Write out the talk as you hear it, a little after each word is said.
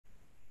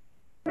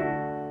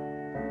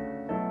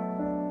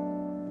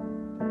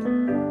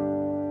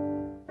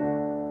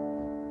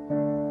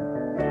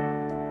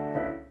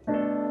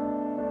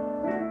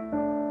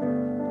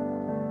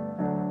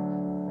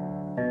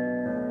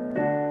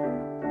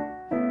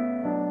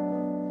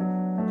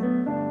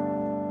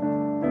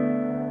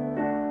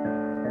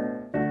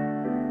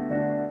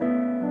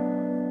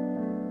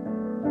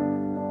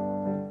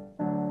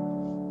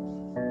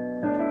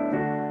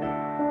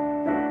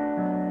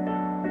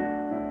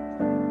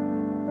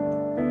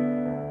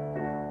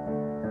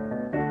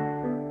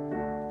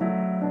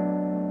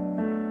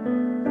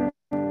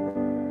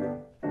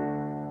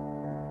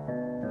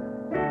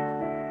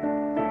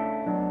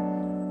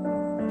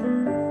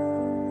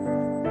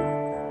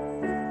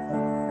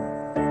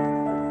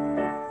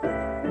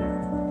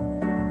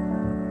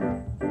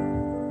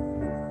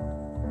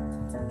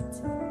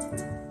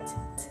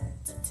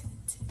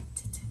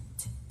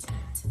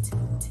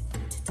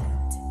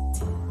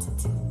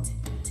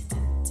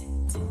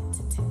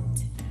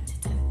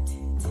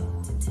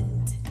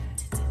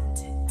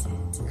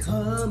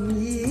Come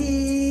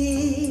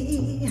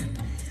ye,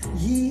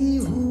 ye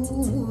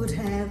who would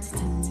have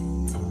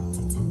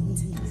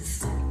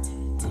peace.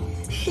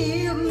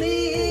 Hear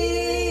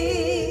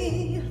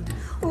me,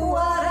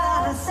 what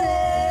I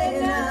say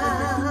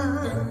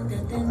now.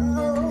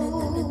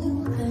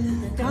 Oh,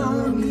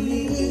 come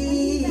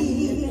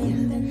ye,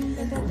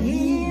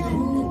 ye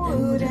who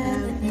would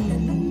have peace.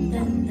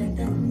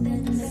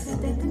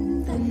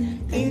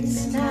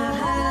 It's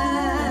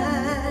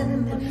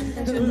time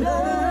to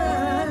learn.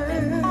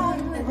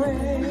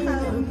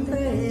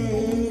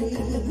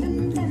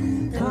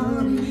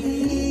 Come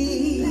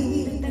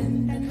ye,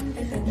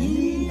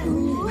 ye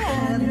who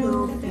have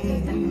no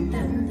fear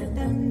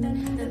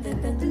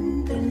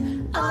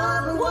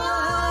of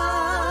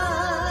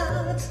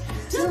what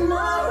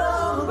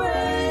tomorrow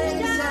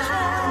brings.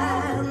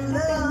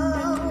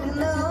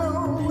 No,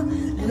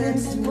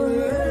 let's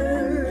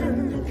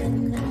work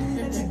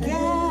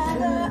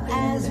together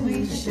as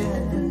we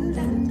should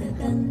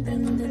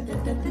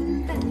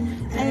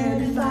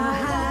and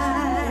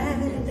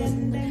fight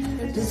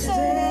to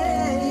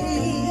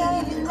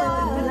save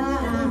our life.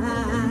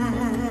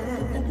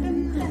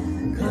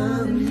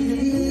 Come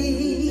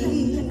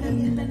ye,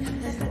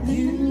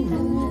 you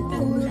who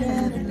would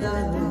have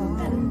loved.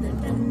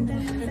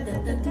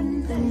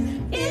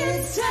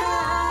 It's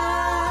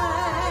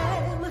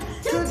time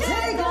to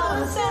take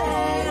our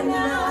stand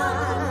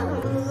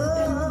now.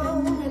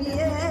 Oh,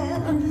 yeah,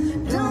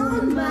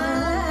 don't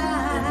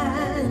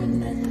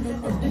mind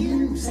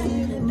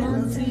abusing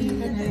my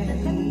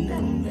feelings.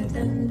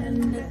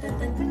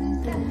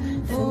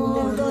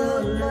 For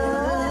the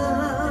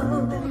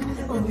love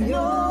of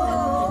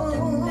your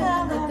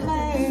fellow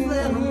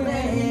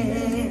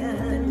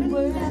man,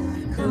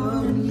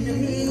 come ye,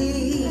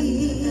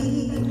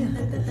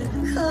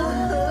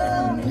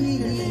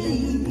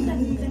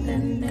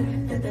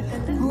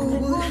 who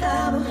would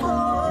have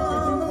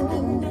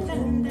hope,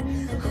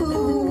 who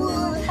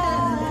would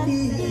have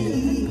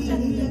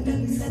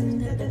peace,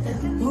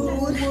 who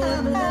would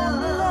have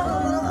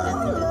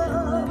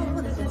love,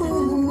 who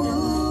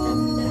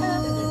would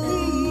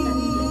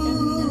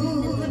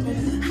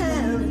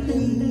have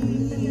peace.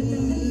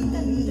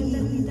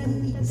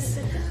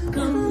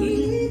 Come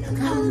ye,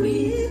 come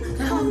ye,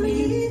 come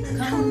ye,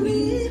 come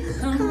ye,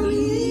 come ye.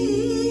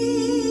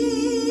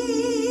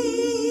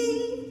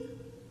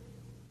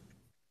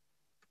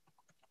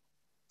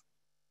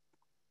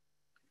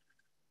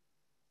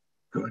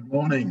 Good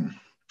morning.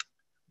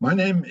 My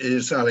name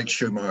is Alex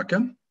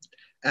Schumacher,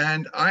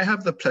 and I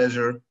have the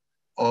pleasure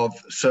of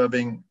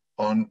serving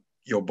on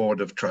your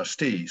Board of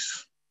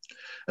Trustees.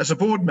 As a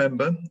board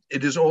member,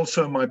 it is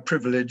also my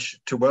privilege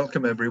to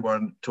welcome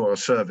everyone to our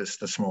service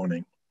this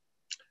morning.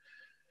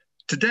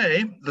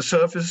 Today, the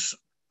service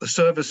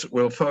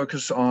will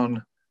focus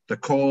on the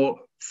call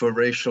for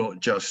racial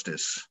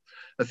justice,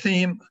 a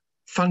theme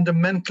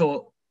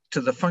fundamental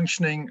to the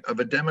functioning of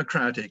a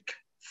democratic,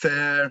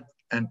 fair,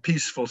 and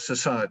peaceful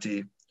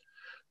society,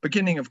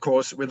 beginning, of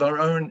course, with our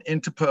own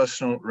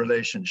interpersonal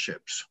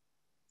relationships.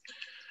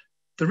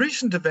 The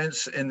recent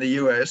events in the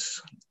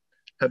US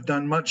have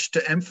done much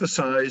to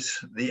emphasize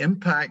the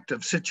impact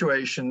of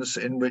situations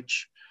in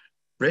which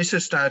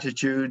racist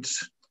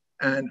attitudes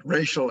and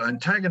racial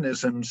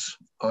antagonisms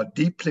are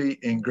deeply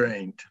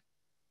ingrained,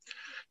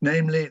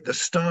 namely the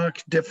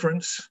stark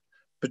difference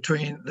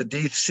between the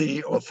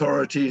DC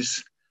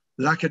authorities'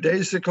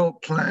 lackadaisical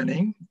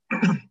planning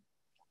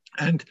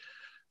and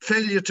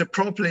failure to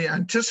properly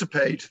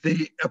anticipate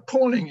the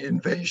appalling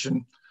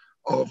invasion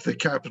of the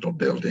Capitol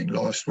building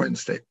last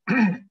Wednesday,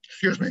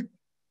 excuse me,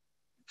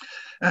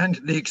 and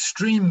the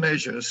extreme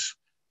measures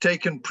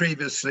taken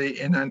previously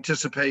in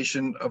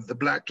anticipation of the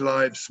Black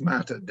Lives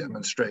Matter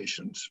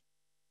demonstrations.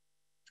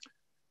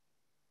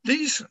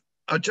 These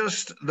are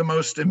just the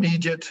most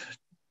immediate,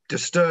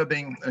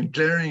 disturbing, and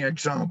glaring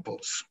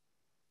examples.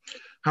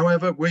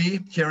 However, we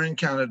here in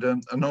Canada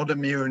are not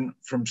immune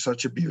from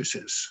such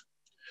abuses.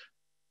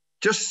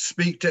 Just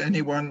speak to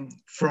anyone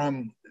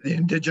from the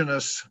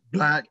Indigenous,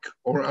 Black,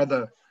 or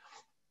other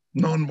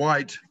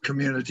non-white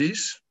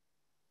communities,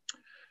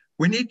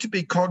 We need to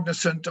be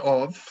cognizant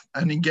of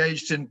and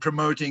engaged in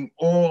promoting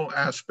all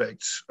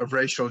aspects of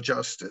racial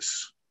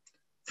justice,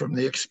 from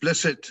the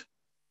explicit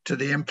to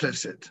the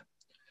implicit,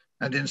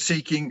 and in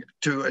seeking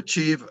to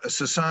achieve a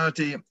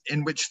society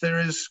in which there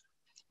is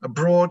a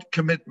broad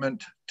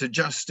commitment to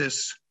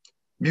justice,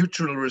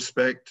 mutual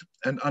respect,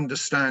 and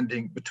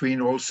understanding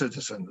between all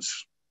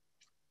citizens.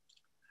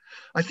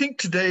 I think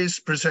today's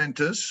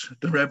presenters,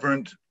 the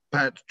Reverend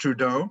Pat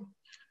Trudeau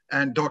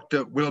and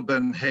Dr.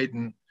 Wilburn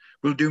Hayden,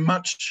 will do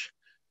much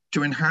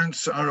to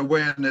enhance our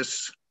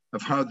awareness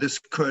of how this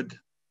could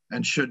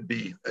and should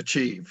be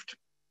achieved.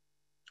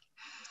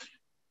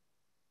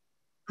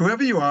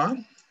 Whoever you are,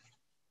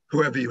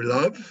 whoever you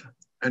love,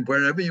 and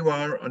wherever you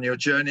are on your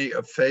journey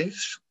of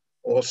faith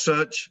or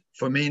search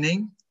for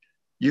meaning,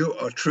 you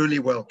are truly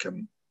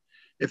welcome.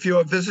 If you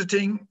are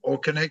visiting or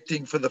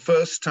connecting for the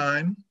first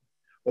time,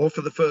 or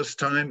for the first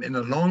time in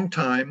a long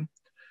time,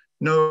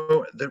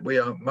 know that we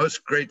are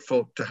most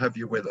grateful to have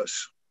you with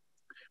us.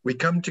 We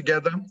come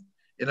together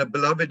in a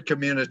beloved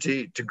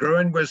community to grow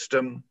in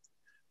wisdom,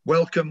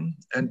 welcome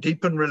and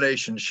deepen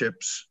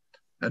relationships,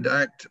 and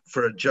act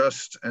for a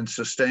just and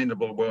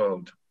sustainable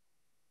world.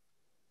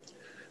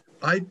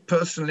 I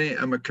personally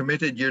am a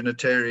committed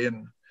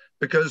Unitarian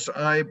because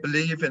I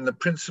believe in the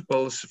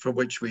principles for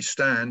which we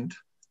stand,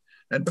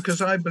 and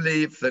because I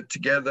believe that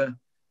together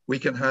we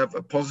can have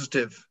a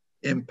positive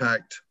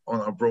impact on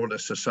our broader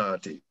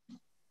society.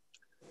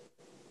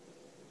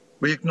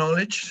 We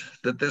acknowledge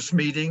that this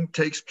meeting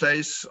takes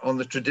place on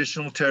the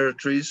traditional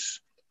territories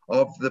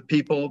of the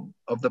people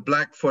of the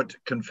Blackfoot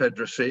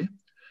Confederacy,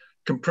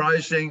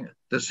 comprising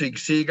the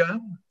Siksika,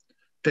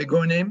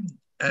 Pegunim,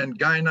 and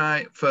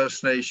Kainai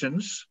First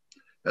Nations,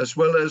 as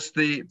well as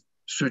the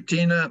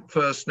Tsuut'ina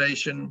First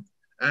Nation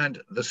and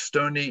the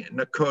Stoney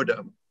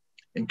Nakoda,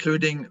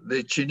 including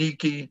the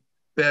Chiniki,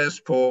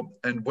 Bearspaw,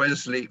 and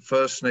Wesley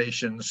First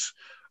Nations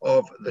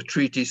of the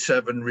Treaty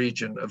 7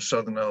 region of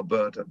southern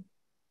Alberta.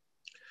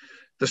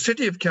 The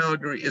city of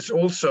Calgary is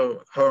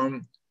also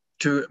home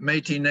to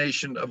Métis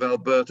Nation of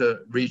Alberta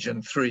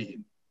Region 3.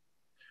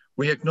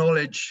 We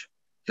acknowledge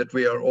that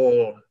we are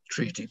all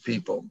treaty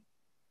people.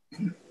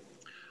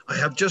 I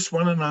have just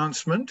one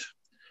announcement,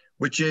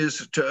 which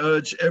is to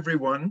urge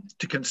everyone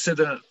to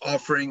consider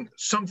offering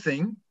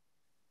something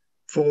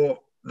for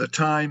the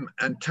time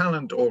and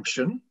talent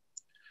auction.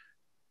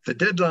 The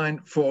deadline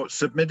for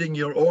submitting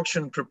your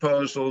auction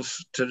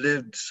proposals to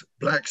Lids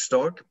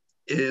Blackstock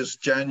is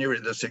January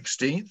the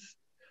 16th.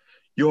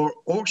 Your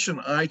auction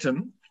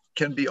item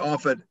can be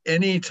offered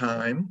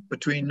anytime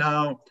between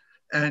now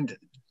and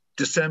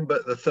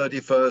December the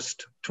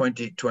 31st,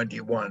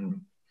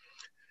 2021.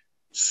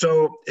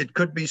 So it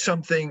could be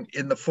something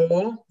in the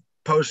fall,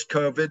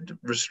 post-COVID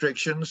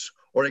restrictions,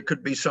 or it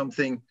could be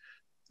something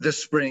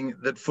this spring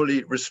that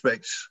fully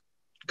respects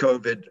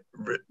COVID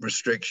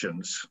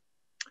restrictions.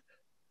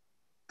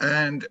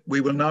 And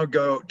we will now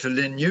go to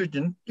Lynn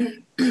Nugent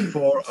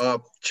for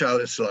our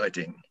chalice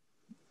lighting.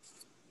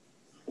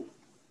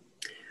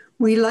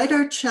 We light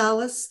our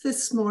chalice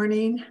this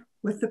morning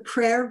with a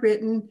prayer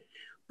written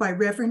by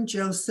Reverend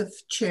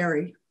Joseph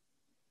Cherry.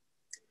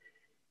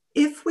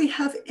 If we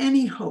have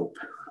any hope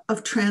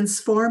of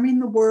transforming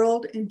the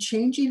world and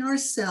changing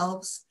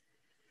ourselves,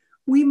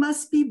 we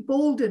must be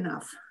bold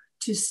enough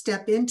to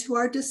step into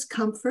our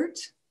discomfort,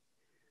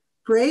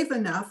 brave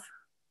enough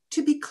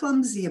to be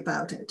clumsy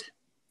about it,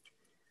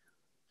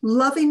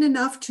 loving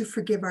enough to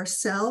forgive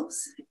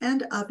ourselves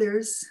and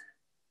others.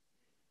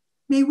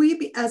 May we,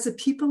 be, as a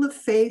people of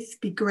faith,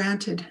 be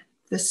granted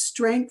the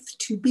strength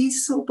to be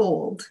so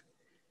bold,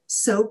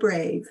 so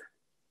brave,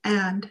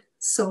 and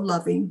so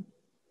loving.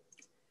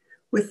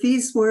 With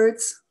these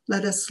words,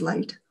 let us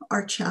light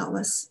our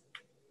chalice.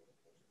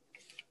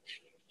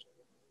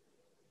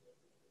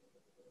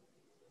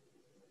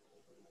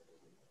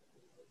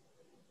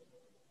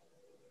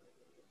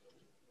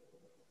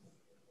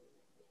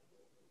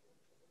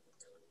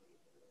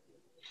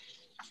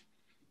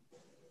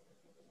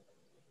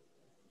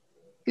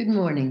 Good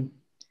morning.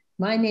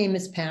 My name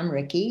is Pam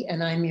Rickey,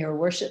 and I'm your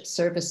worship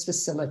service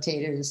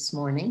facilitator this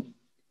morning.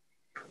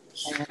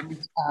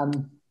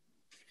 And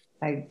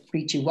I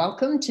greet you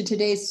welcome to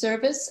today's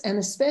service, and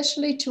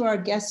especially to our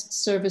guest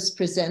service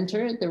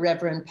presenter, the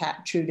Reverend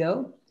Pat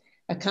Trudeau,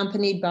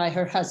 accompanied by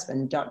her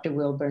husband, Dr.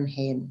 Wilburn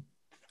Hayden.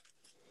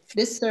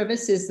 This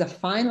service is the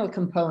final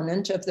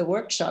component of the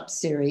workshop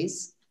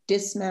series,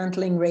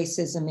 Dismantling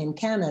Racism in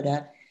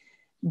Canada,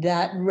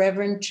 that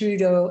Reverend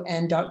Trudeau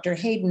and Dr.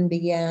 Hayden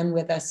began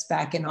with us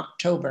back in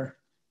October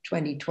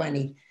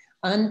 2020,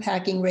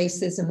 unpacking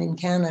racism in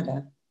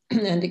Canada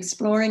and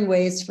exploring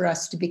ways for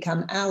us to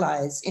become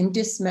allies in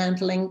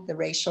dismantling the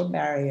racial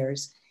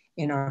barriers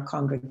in our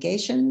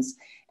congregations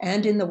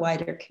and in the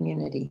wider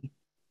community.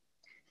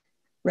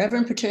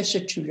 Reverend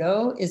Patricia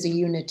Trudeau is a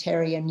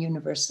Unitarian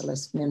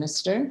Universalist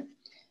minister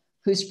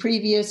whose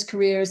previous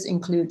careers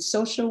include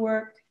social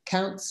work,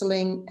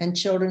 counseling, and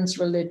children's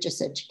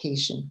religious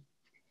education.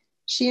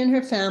 She and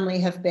her family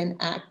have been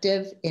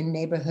active in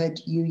Neighborhood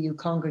UU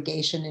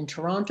Congregation in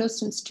Toronto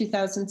since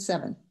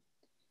 2007.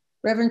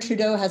 Reverend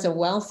Trudeau has a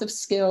wealth of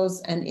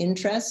skills and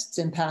interests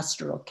in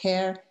pastoral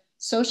care,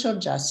 social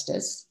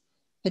justice,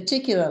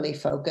 particularly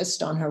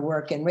focused on her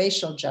work in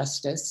racial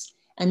justice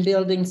and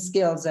building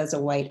skills as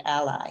a white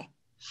ally,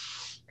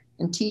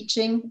 and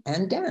teaching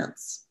and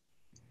dance.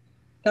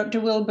 Dr.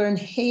 Wilburn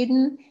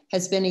Hayden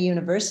has been a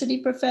university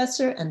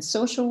professor and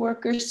social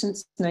worker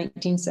since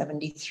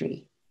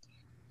 1973.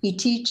 He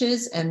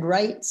teaches and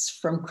writes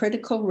from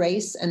critical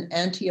race and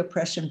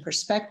anti-oppression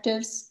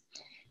perspectives.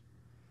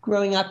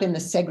 Growing up in the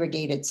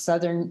segregated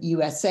Southern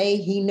USA,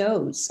 he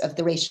knows of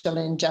the racial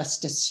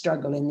injustice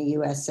struggle in the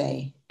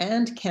USA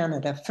and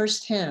Canada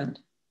firsthand.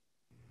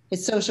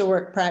 His social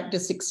work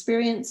practice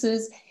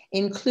experiences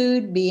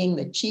include being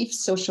the chief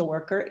social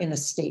worker in a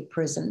state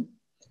prison,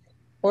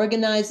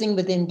 organizing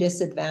within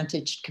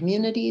disadvantaged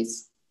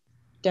communities,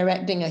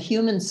 directing a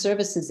human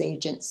services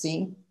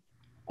agency,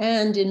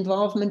 and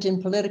involvement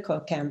in political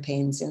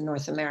campaigns in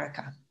North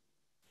America.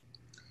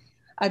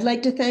 I'd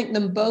like to thank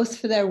them both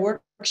for their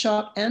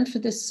workshop and for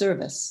this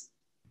service.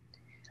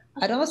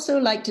 I'd also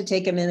like to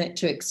take a minute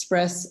to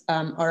express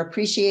our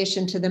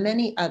appreciation to the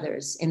many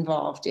others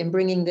involved in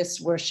bringing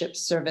this worship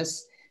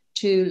service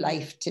to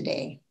life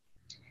today.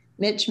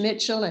 Mitch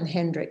Mitchell and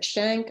Hendrik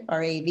Shank,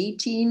 our AV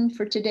team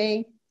for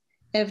today,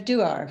 Ev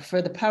Duar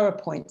for the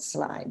PowerPoint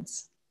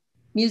slides,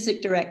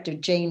 music director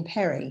Jane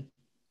Perry,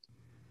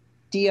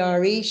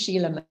 DRE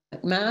Sheila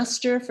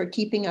McMaster for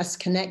keeping us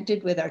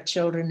connected with our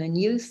children and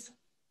youth,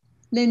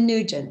 Lynn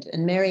Nugent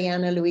and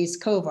Mariana Louise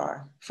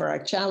Kovar for our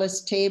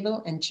chalice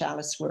table and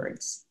chalice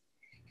words,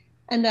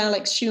 and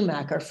Alex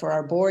Schumacher for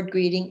our board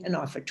greeting and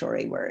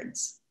offertory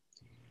words.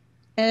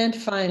 And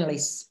finally,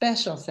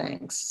 special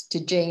thanks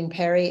to Jane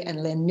Perry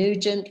and Lynn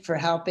Nugent for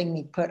helping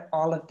me put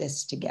all of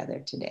this together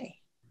today.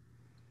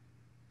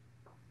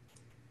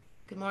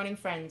 Good morning,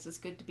 friends. It's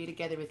good to be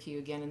together with you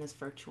again in this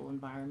virtual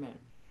environment.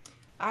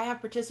 I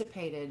have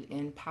participated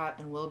in Pat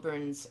and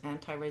Wilburn's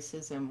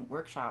anti-racism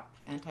workshop,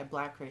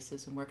 anti-Black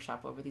racism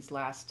workshop over these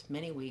last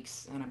many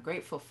weeks, and I'm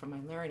grateful for my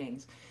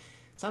learnings.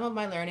 Some of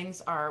my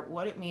learnings are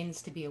what it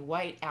means to be a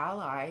white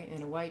ally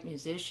and a white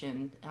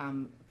musician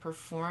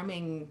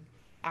performing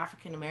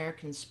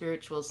African-American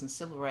spirituals and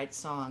civil rights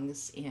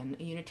songs in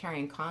a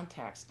Unitarian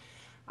context.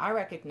 I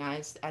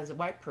recognize as a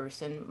white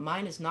person,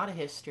 mine is not a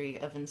history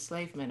of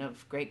enslavement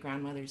of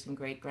great-grandmothers and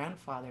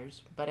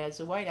great-grandfathers, but as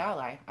a white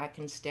ally, I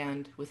can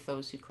stand with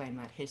those who claim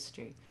that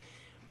history.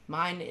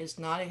 Mine is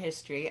not a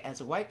history as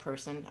a white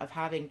person of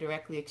having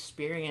directly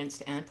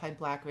experienced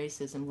anti-Black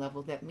racism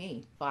leveled at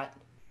me, but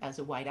as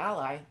a white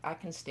ally, I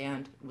can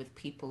stand with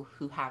people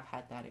who have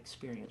had that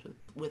experience,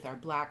 with our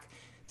Black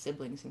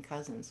siblings and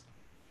cousins.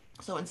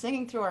 So in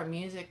singing through our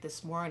music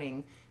this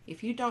morning,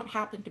 if you don't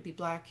happen to be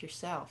Black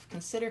yourself,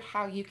 consider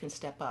how you can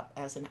step up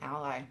as an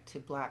ally to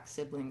Black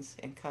siblings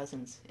and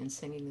cousins in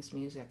singing this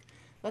music.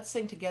 Let's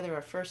sing together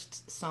our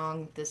first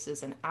song. This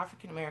is an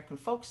African-American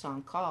folk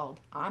song called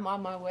I'm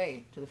on My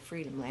Way to the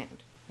Freedom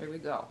Land. Here we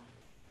go.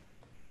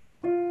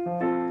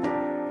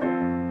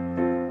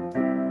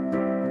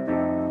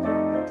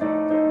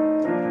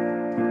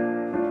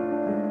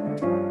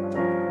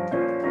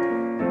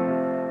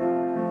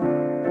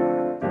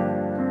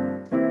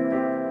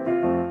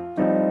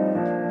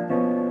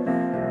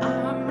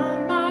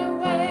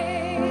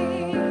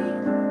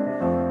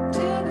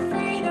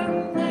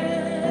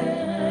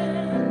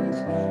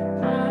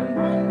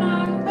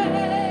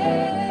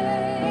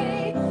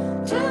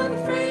 To the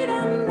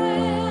freedom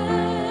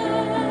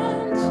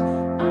land.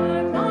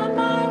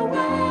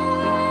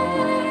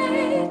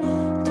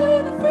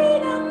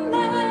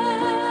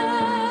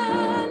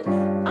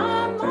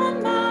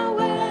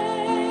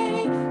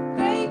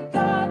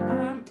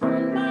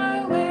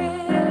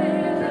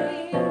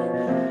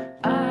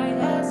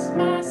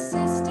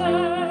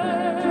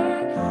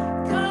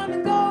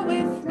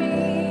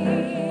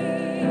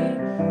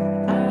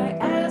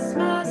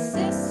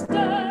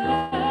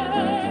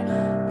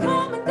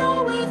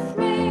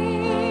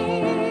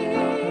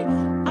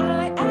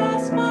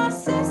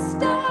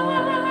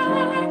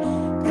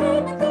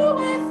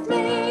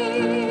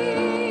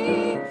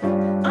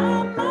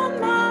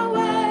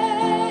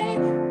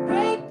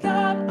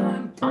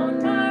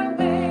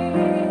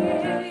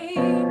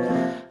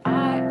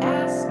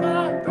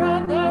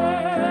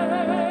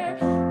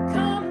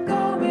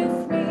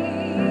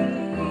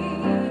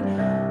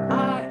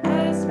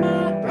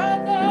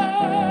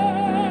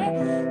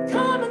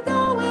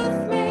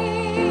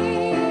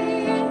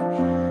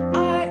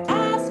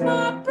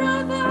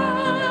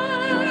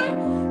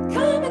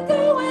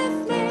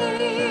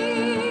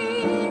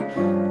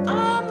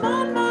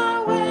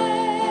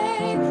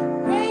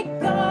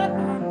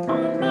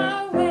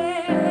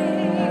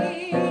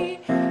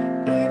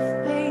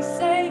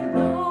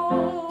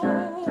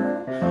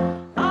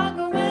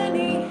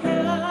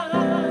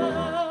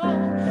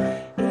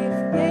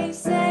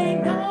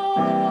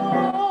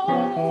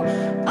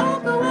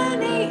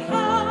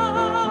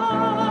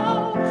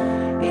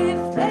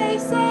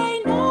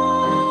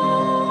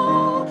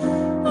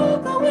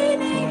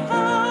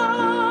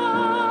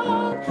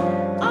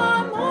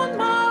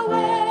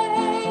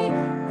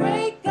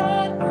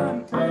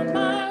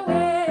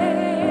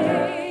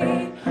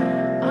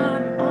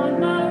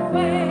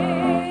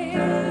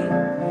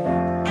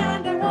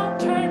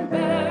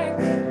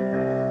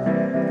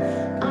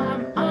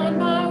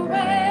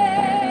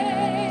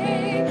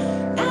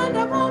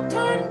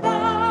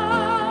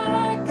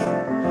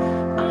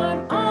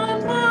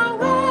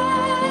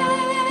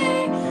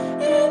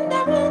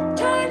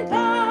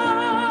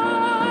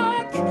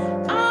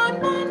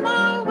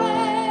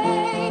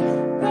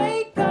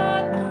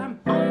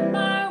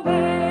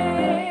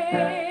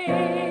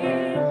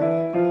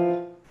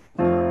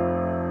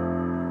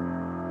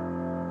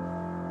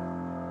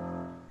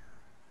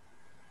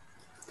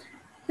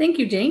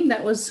 you, Jane.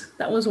 That was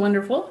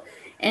wonderful.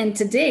 And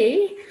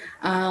today,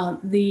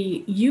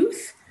 the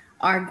youth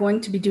are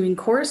going to be doing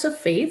Chorus of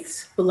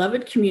Faith's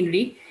Beloved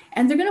Community,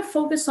 and they're going to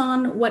focus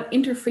on what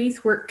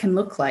interfaith work can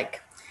look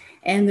like.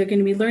 And they're going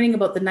to be learning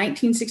about the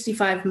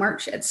 1965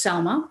 March at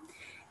Selma.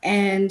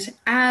 And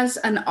as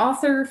an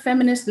author,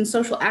 feminist, and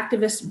social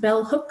activist,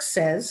 Bell Hooks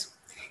says,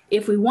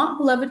 if we want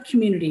beloved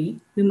community,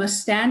 we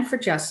must stand for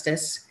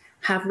justice,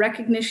 have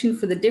recognition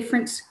for the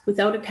difference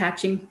without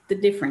attaching the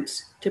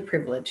difference to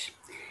privilege.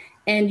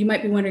 And you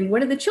might be wondering,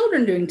 what are the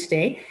children doing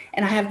today?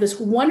 And I have this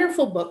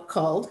wonderful book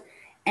called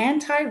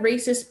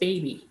Anti-Racist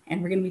Baby.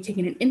 And we're going to be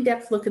taking an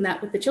in-depth look at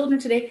that with the children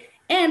today.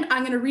 And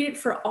I'm going to read it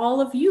for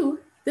all of you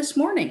this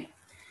morning.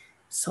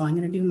 So I'm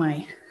going to do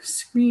my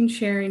screen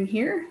sharing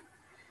here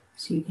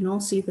so you can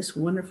all see this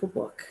wonderful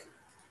book.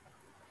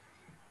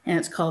 And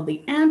it's called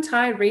The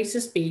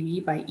Anti-Racist Baby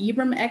by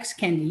Ibram X.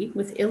 Kendi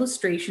with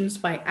illustrations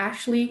by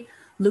Ashley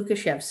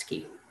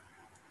Lukashevsky.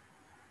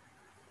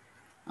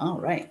 All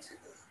right.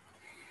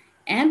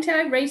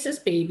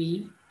 Anti-Racist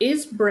Baby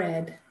is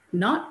bred,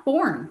 not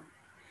born.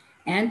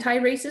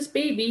 Anti-Racist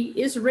Baby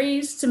is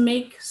raised to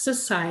make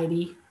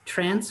society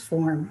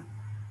transform.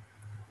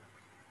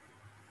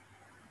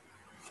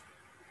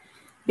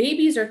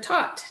 Babies are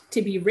taught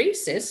to be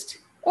racist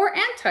or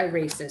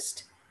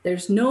anti-racist.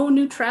 There's no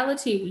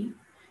neutrality.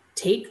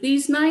 Take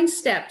these 9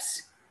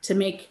 steps to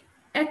make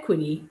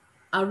equity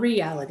a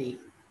reality.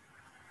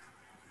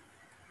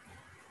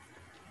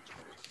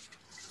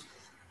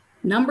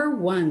 Number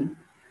 1,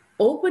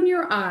 open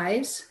your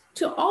eyes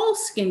to all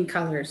skin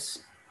colors.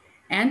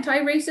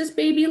 Anti-Racist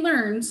Baby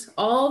learns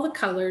all the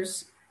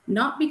colors,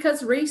 not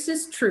because race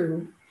is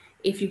true.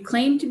 If you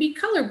claim to be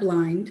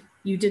colorblind,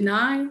 you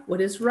deny what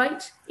is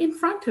right in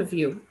front of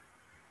you.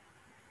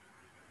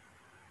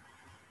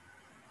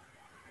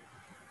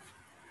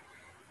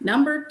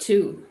 Number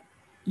 2,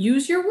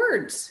 use your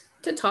words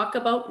to talk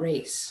about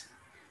race.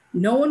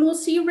 No one will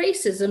see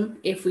racism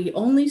if we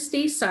only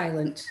stay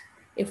silent.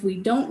 If we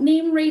don't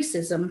name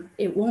racism,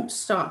 it won't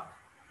stop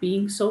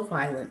being so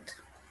violent.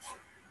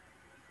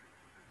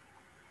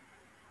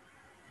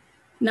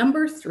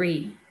 Number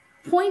 3,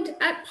 point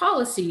at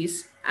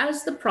policies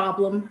as the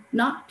problem,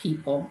 not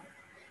people.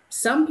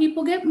 Some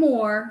people get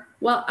more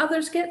while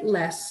others get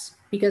less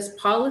because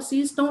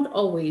policies don't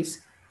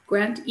always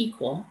grant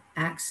equal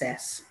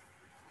access.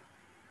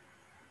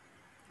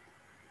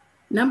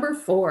 Number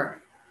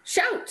 4,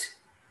 shout.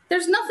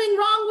 There's nothing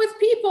wrong with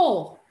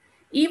people.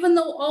 Even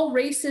though all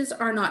races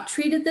are not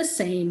treated the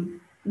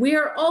same, we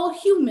are all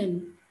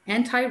human,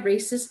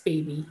 Anti-Racist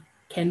Baby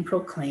can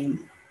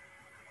proclaim.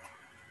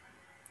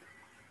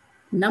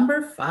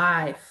 Number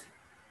 5,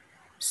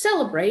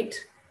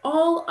 celebrate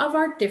all of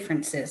our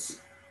differences.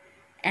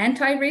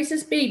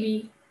 Anti-Racist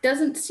Baby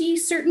doesn't see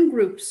certain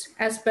groups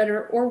as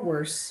better or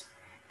worse.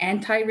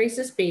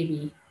 Anti-Racist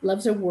Baby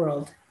loves a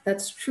world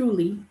that's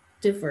truly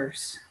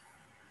diverse.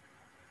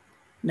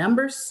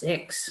 Number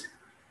 6,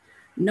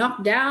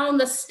 knock down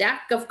the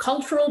stack of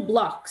cultural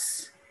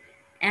blocks.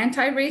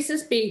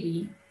 Anti-Racist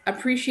Baby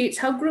appreciates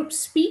how groups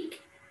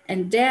speak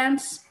and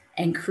dance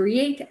and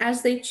create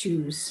as they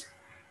choose.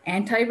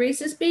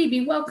 Anti-Racist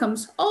Baby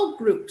welcomes all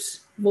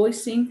groups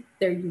voicing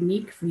their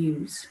unique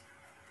views.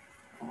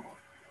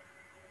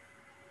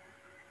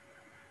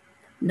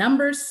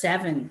 Number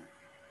 7,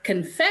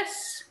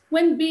 confess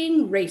when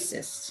being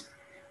racist.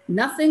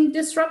 Nothing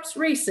disrupts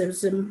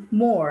racism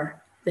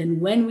more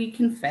than when we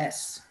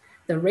confess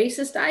the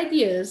racist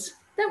ideas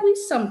that we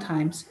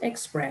sometimes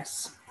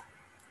express.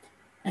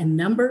 And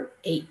number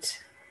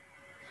 8,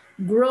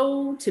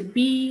 grow to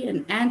be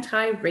an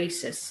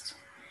anti-racist.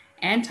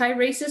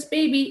 Anti-Racist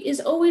Baby is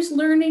always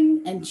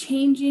learning and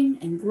changing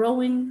and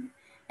growing.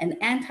 An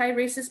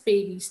Anti-Racist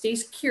Baby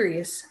stays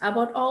curious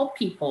about all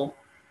people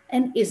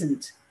and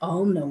isn't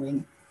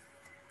all-knowing.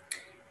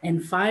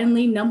 And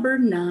finally, number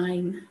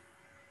 9,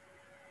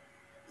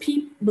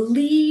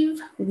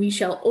 believe we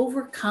shall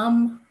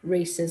overcome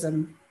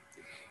racism.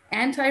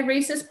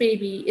 Anti-Racist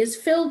Baby is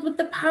filled with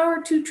the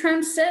power to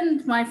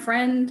transcend, my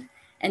friend,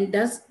 and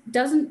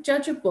doesn't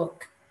judge a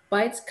book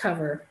by its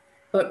cover,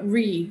 but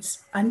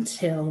reads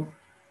until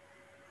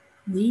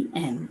the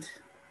end.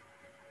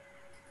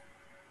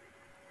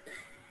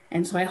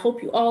 And so I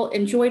hope you all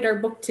enjoyed our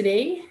book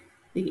today,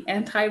 The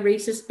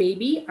Anti-Racist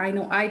Baby. I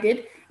know I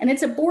did. And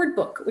it's a board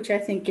book, which I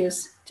think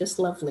is just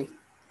lovely.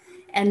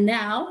 And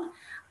now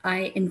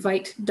I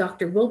invite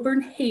Dr.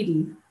 Wilburn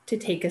Hayden to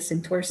take us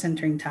into our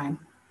centering time.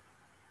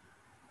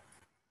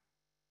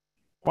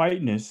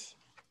 Whiteness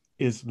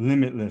is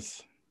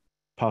Limitless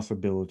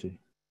Possibility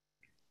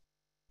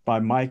by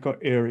Michael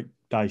Eric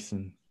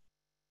Dyson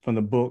from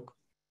the book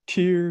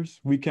Tears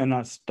We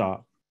Cannot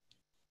Stop,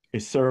 a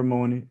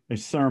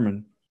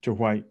sermon to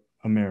white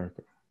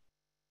America.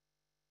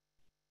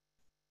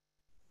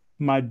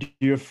 My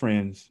dear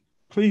friends,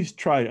 please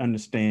try to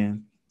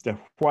understand that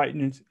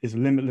whiteness is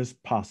limitless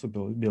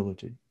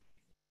possibility.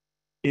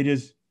 It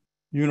is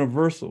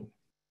universal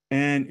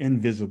and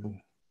invisible.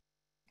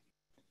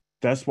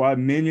 That's why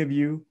many of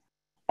you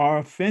are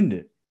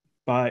offended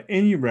by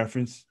any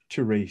reference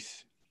to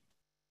race.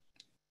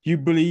 You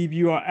believe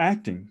you are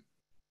acting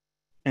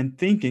and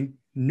thinking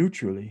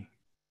neutrally,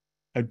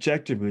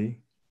 objectively,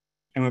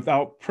 and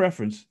without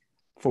preference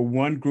for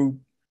one group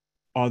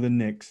or the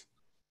next,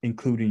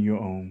 including your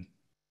own.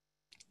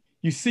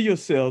 You see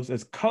yourselves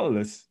as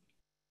colorless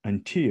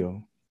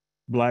until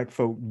Black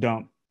folk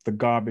dump the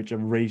garbage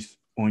of race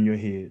on your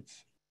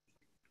heads.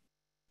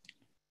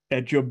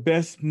 At your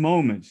best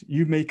moments,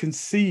 you may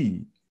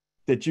concede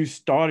that you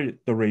started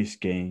the race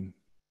game,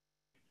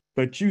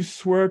 but you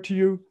swear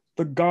to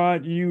the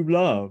God you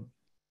love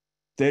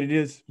that it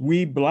is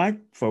we Black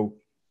folk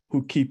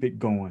who keep it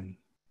going.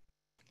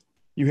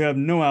 You have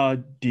no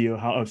idea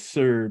how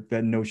absurd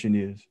that notion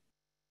is,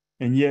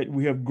 and yet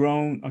we have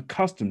grown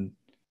accustomed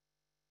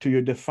to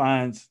your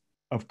defiance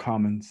of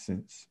common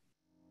sense.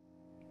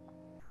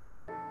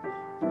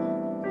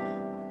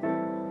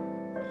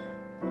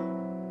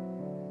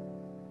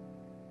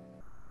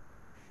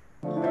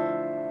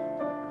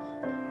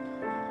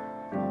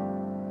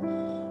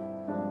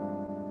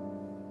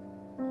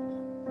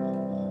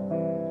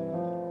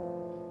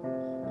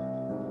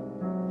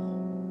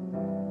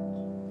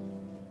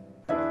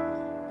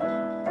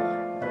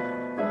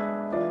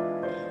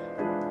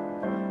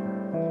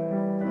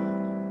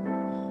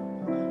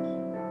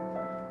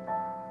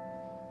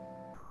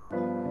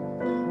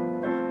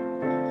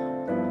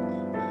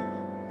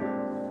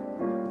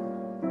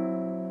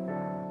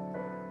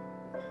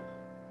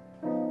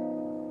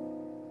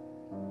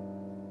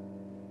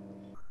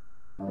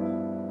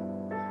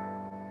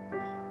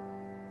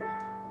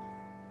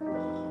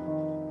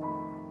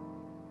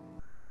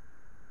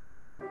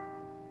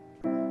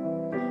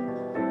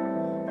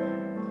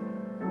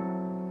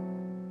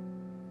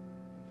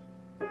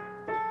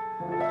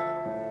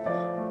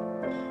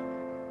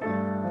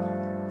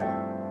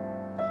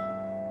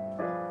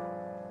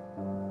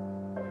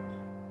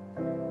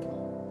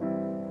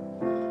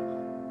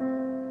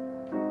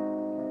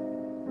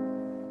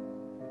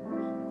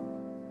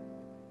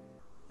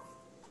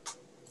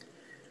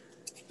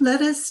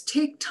 Let us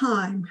take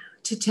time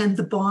to tend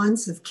the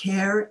bonds of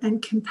care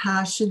and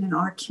compassion in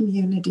our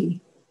community.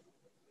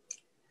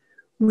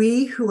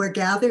 We who are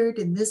gathered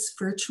in this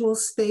virtual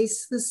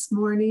space this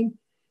morning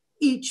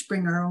each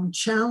bring our own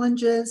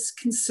challenges,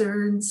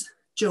 concerns,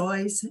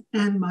 joys,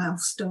 and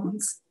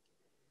milestones.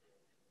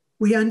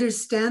 We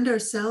understand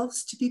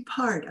ourselves to be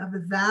part of a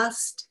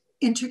vast,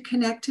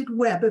 interconnected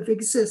web of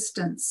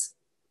existence.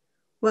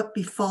 What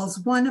befalls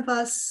one of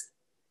us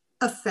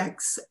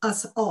affects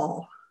us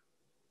all.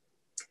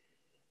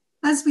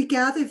 As we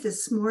gather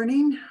this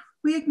morning,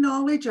 we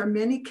acknowledge our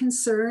many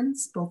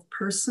concerns, both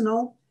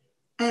personal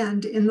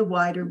and in the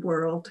wider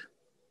world.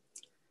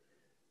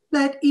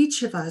 Let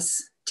each of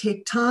us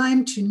take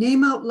time to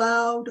name out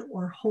loud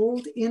or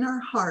hold in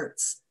our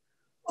hearts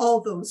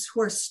all those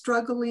who are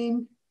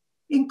struggling,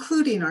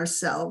 including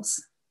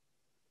ourselves,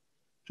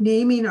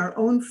 naming our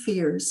own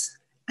fears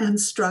and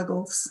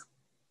struggles.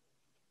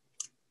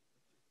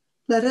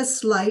 Let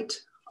us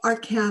light our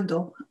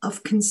candle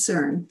of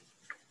concern.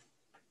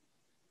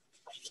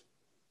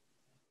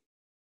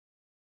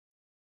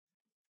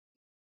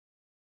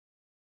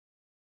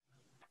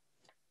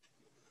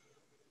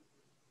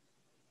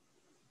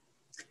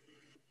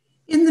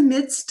 In the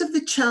midst of the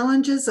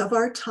challenges of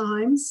our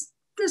times,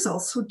 there's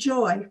also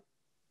joy.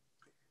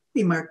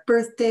 We mark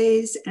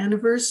birthdays,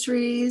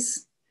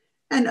 anniversaries,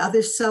 and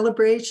other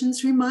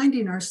celebrations,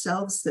 reminding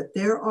ourselves that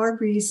there are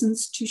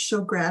reasons to show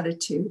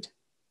gratitude.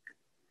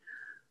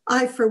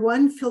 I, for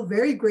one, feel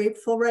very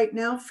grateful right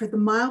now for the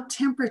mild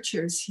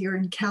temperatures here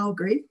in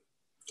Calgary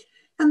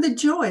and the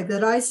joy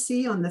that I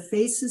see on the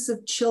faces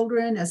of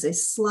children as they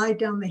slide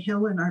down the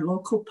hill in our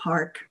local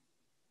park.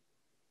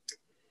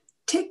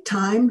 Take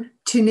time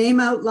to name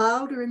out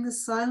loud or in the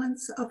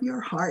silence of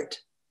your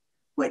heart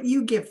what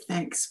you give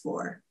thanks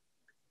for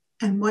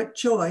and what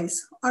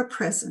joys are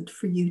present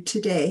for you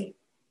today.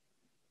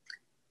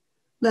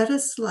 Let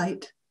us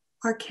light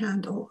our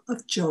candle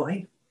of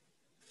joy.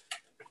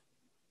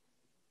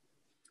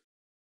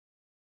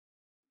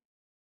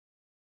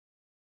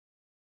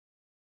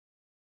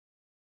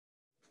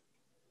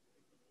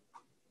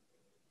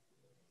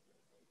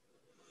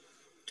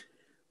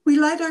 We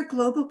light our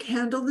global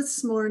candle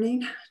this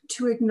morning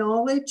to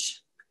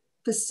acknowledge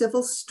the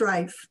civil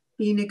strife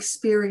being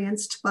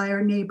experienced by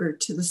our neighbor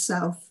to the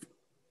south.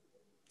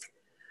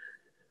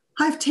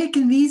 I've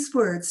taken these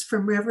words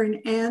from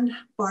Reverend Anne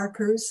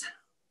Barker's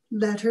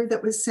letter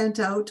that was sent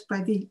out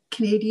by the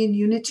Canadian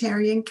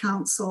Unitarian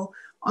Council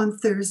on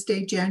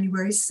Thursday,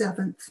 January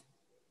 7th.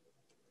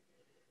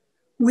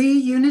 We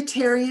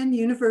Unitarian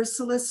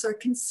Universalists are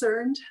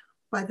concerned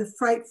by the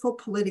frightful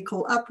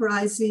political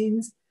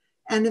uprisings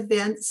and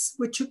events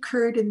which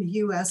occurred in the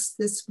US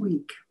this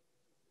week.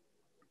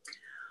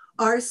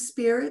 Our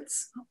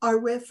spirits are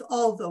with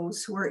all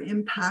those who are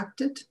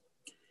impacted,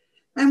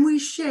 and we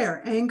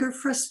share anger,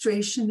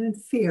 frustration, and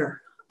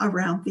fear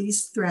around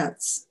these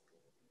threats.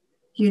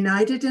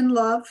 United in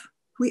love,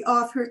 we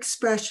offer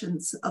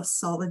expressions of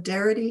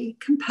solidarity,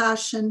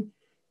 compassion,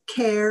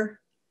 care,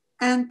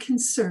 and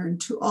concern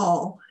to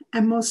all,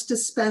 and most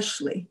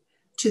especially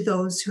to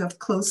those who have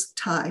close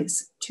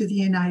ties to the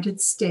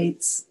United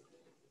States.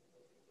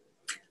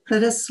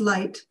 Let us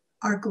light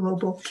our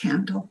global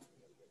candle.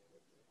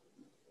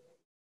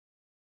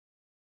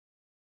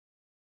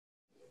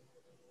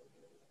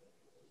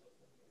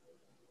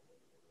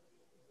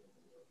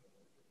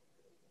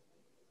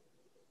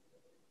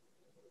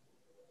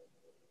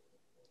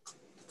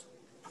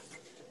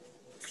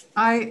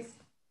 I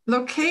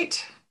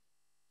locate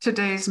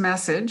today's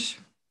message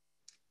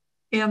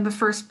in the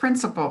first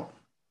principle,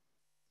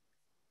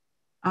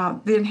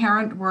 the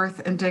inherent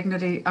worth and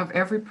dignity of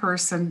every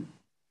person.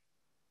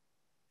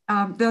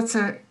 That's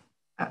a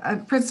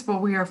principle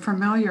we are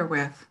familiar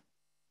with.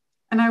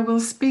 And I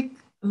will speak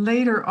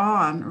later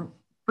on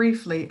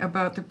briefly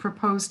about the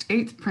proposed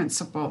eighth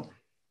principle,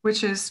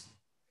 which is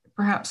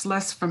perhaps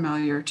less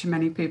familiar to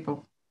many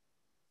people.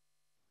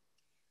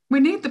 We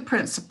need the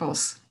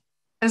principles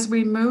as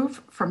we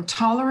move from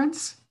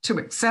tolerance to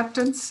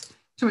acceptance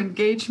to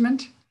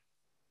engagement,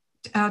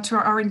 to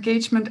our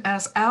engagement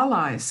as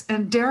allies,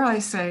 and dare I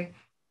say,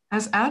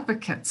 as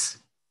advocates.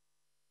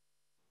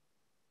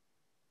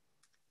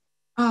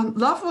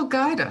 Love will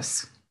guide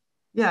us,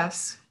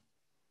 yes,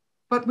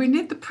 but we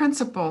need the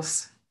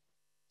principles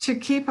to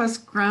keep us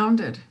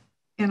grounded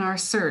in our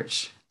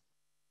search.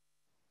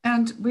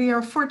 And we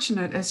are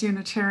fortunate as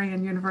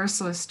Unitarian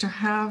Universalists to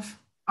have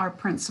our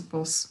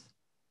principles.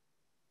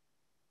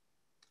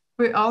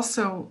 We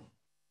also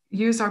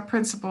use our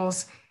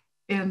principles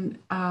in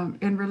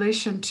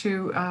relation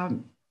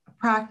to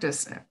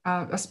practice,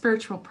 a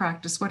spiritual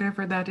practice,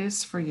 whatever that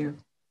is for you.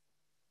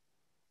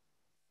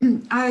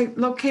 I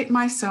locate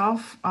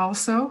myself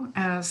also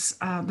as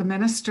the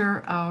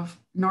minister of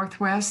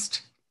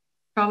Northwest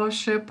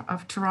Fellowship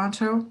of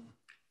Toronto,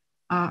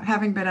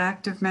 having been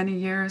active many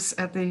years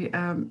at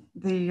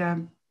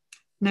the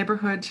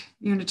Neighborhood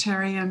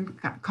Unitarian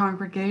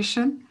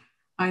Congregation.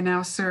 I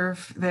now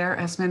serve there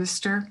as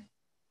minister.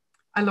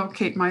 I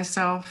locate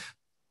myself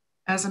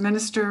as a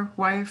minister,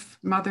 wife,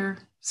 mother,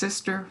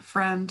 sister,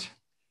 friend,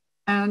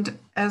 and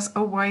as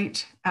a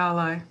white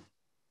ally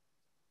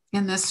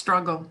in this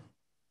struggle.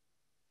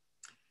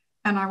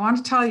 And I want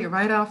to tell you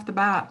right off the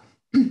bat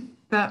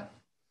that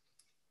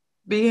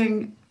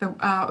being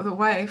the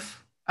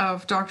wife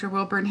of Dr.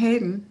 Wilburn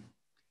Hayden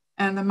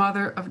and the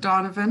mother of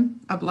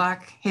Donovan,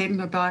 Hayden,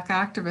 a Black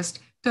activist,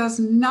 does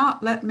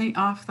not let me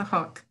off the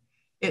hook.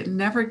 It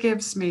never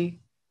gives me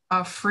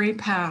a free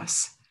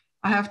pass.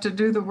 I have to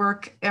do the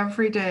work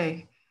every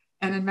day.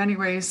 And in many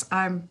ways,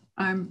 I'm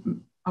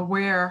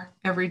aware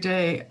every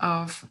day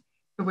of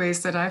the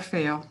ways that I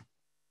fail.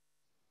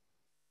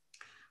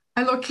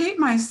 I locate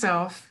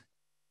myself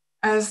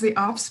as the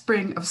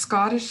offspring of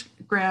Scottish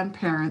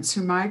grandparents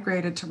who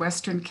migrated to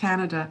Western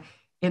Canada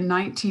in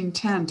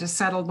 1910 to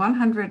settle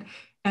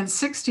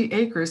 160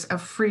 acres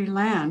of free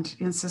land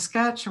in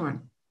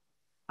Saskatchewan.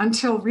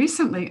 Until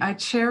recently, I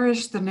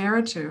cherished the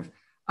narrative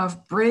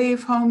of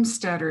brave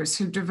homesteaders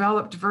who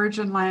developed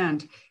virgin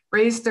land,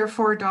 raised their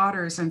 4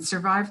 daughters, and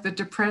survived the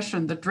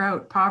Depression, the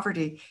drought,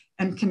 poverty,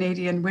 and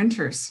Canadian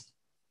winters.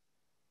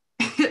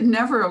 It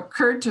never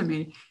occurred to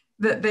me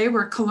that they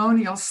were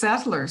colonial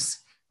settlers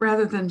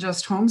rather than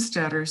just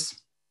homesteaders.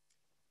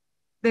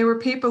 They were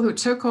people who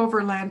took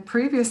over land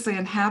previously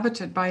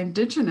inhabited by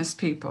Indigenous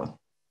people,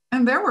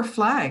 and there were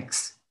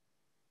flags.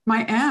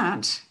 My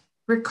aunt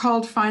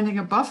recalled finding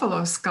a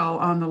buffalo skull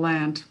on the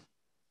land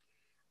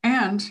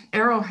and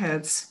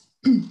arrowheads.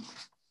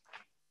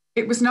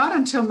 It was not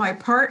until my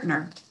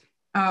partner,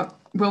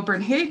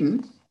 Wilburn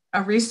Hayden,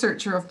 a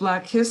researcher of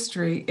Black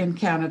history in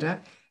Canada,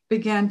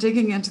 began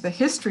digging into the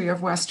history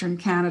of Western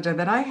Canada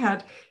that I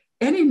had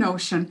any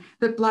notion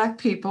that Black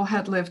people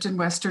had lived in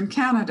Western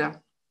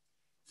Canada,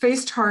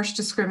 faced harsh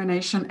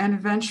discrimination, and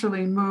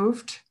eventually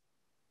moved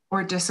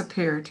or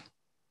disappeared.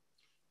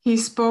 He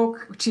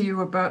spoke to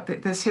you about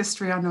this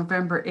history on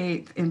November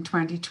 8th in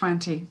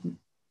 2020.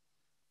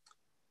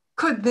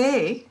 Could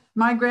they,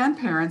 my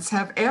grandparents,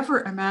 have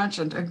ever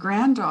imagined a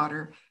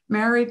granddaughter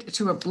married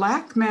to a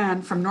Black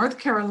man from North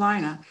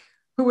Carolina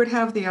who would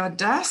have the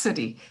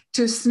audacity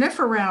to sniff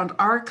around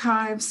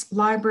archives,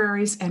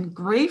 libraries, and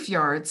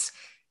graveyards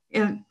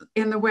in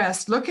the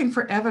West looking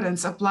for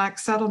evidence of Black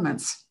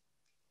settlements?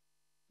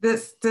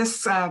 This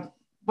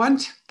one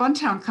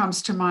town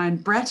comes to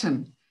mind,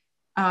 Breton,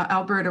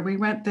 Alberta. We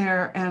went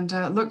there and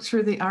looked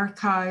through the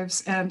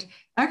archives and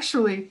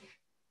actually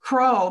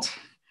crawled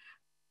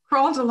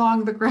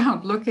along the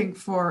ground looking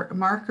for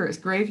markers,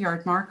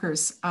 graveyard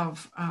markers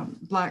of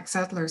Black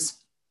settlers.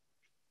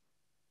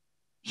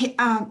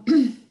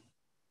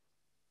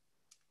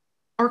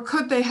 Or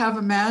could they have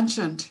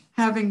imagined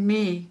having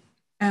me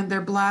and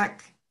their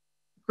Black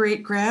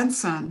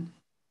great-grandson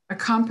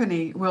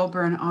accompany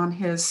Wilburn on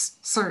his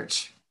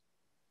search?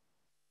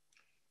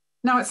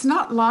 Now, it's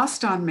not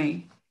lost on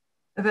me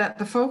that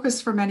the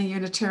focus for many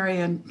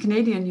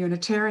Canadian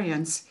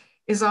Unitarians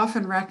is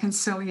often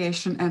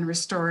reconciliation and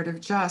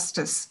restorative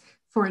justice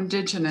for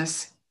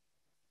Indigenous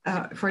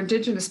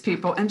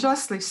people, and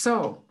justly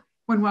so.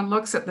 When one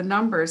looks at the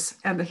numbers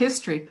and the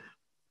history,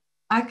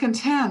 I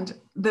contend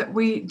that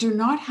we do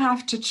not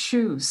have to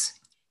choose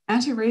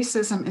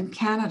Anti-racism in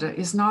Canada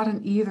is not an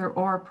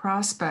either-or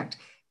prospect,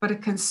 but a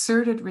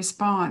concerted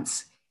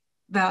response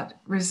that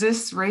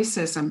resists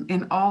racism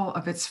in all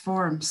of its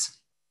forms.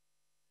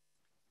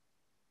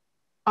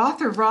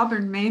 Author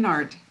Robin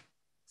Maynard,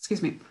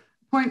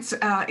 points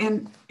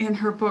in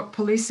her book,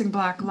 Policing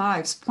Black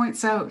Lives,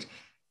 points out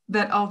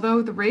that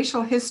although the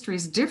racial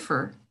histories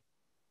differ,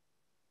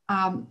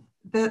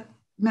 that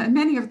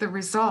many of the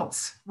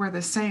results were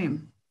the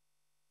same,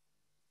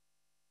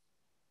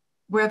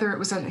 whether it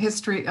was a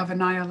history of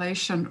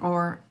annihilation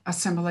or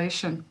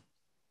assimilation.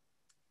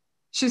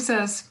 She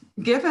says,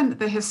 given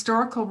the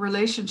historical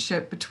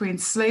relationship between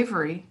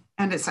slavery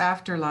and its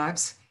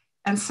afterlives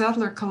and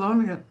settler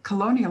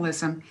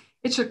colonialism,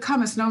 it should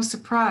come as no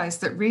surprise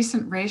that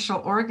recent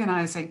racial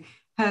organizing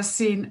has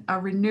seen a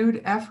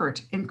renewed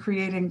effort in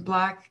creating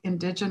Black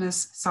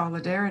Indigenous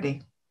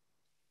solidarity.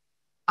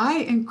 I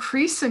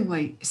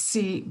increasingly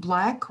see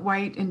Black,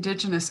 white,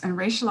 Indigenous, and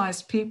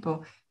racialized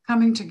people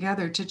coming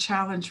together to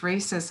challenge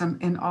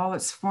racism in all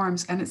its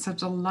forms, and it's a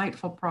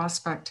delightful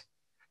prospect.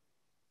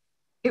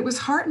 It was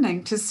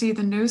heartening to see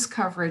the news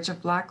coverage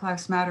of Black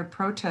Lives Matter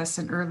protests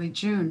in early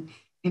June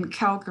in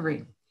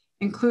Calgary,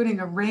 including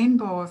a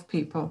rainbow of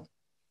people,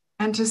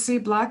 and to see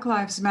Black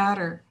Lives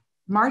Matter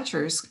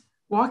marchers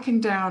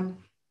walking down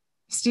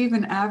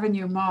Stephen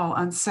Avenue Mall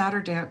on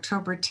Saturday,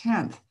 October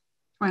 10th,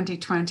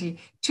 2020,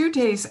 2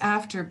 days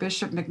after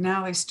Bishop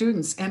McNally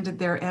students ended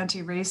their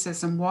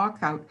anti-racism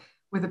walkout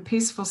with a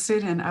peaceful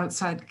sit-in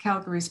outside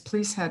Calgary's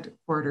police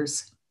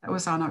headquarters. That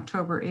was on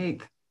October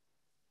 8th.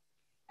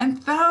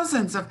 And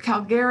thousands of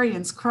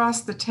Calgarians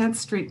crossed the 10th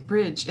Street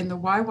Bridge in the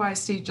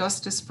YYC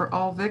Justice for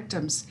All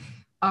Victims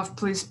of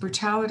Police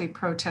Brutality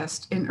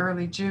protest in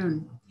early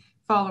June,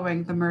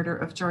 following the murder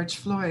of George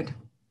Floyd.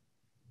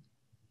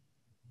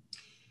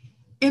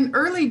 In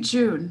early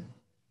June,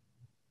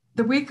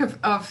 the week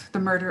of the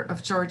murder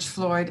of George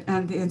Floyd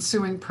and the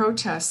ensuing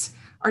protests,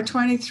 our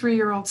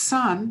 23-year-old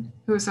son,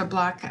 who's a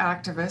Black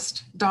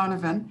activist,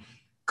 Donovan,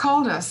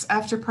 called us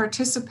after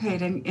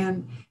participating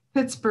in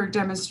Pittsburgh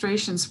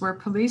demonstrations where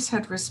police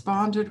had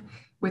responded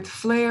with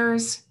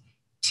flares,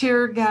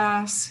 tear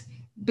gas,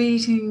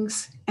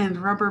 beatings, and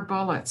rubber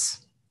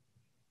bullets.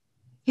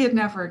 He had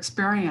never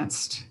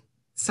experienced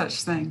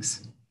such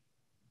things.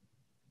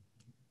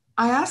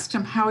 I asked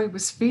him how he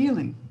was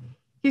feeling.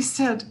 He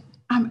said,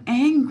 "I'm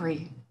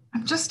angry.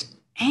 I'm just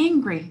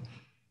angry."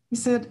 He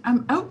said,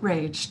 "I'm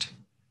outraged."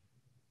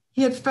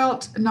 He had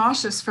felt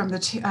nauseous from the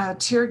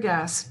tear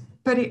gas,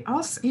 but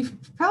he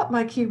felt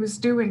like he was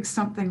doing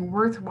something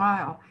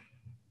worthwhile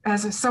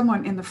as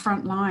someone in the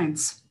front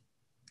lines.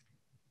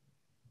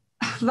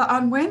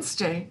 On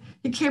Wednesday,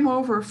 he came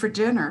over for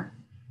dinner.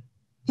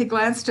 He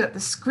glanced at the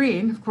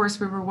screen. Of course,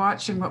 we were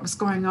watching what was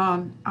going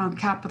on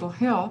Capitol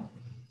Hill.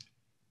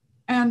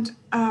 And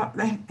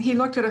he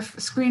looked at a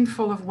screen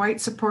full of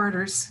white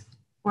supporters,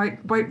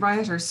 white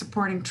rioters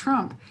supporting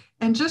Trump,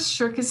 and just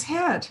shook his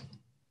head,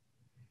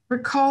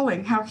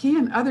 recalling how he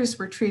and others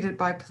were treated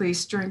by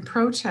police during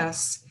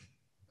protests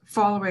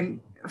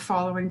following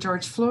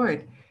George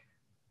Floyd.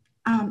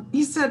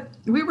 He said,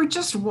 "We were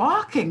just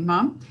walking,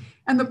 Mom,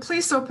 and the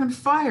police opened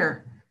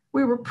fire.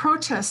 We were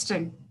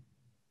protesting,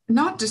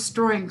 not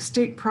destroying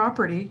state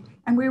property,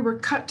 and we were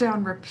cut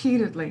down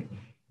repeatedly.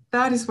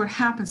 That is what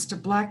happens to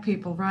Black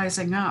people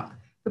rising up.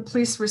 The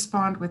police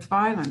respond with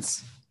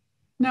violence."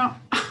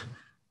 Now,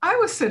 I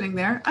was sitting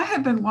there. I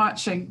had been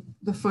watching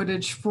the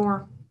footage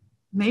for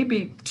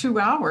maybe 2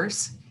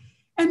 hours,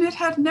 and it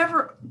had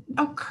never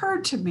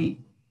occurred to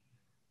me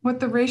what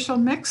the racial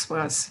mix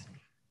was.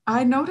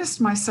 I noticed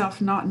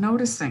myself not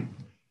noticing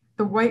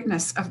the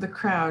whiteness of the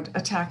crowd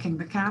attacking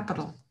the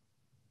Capitol.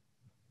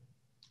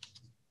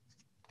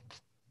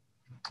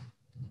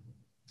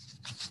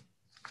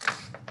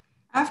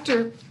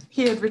 After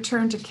he had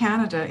returned to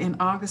Canada in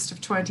August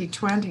of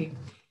 2020,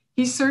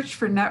 he searched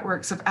for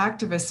networks of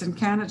activists in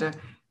Canada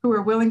who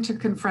were willing to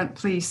confront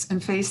police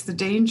and face the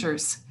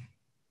dangers.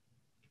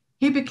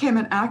 He became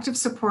an active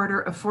supporter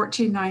of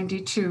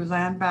 1492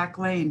 Land Back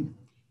Lane.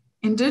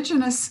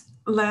 Indigenous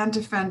land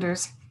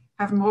defenders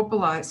had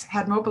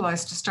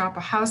mobilized to stop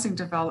a housing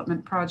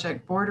development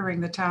project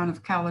bordering the town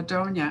of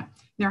Caledonia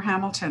near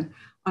Hamilton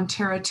on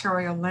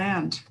territorial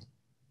land.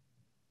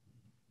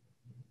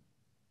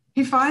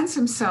 He finds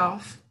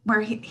himself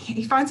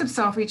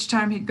each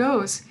time he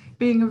goes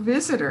being a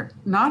visitor,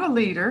 not a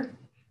leader,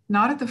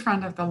 not at the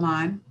front of the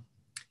line.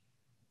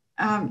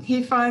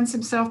 He finds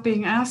himself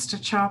being asked to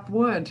chop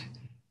wood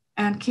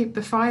and keep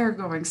the fire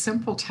going,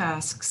 simple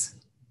tasks,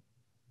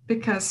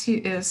 because he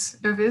is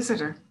a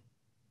visitor.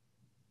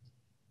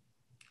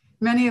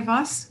 Many of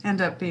us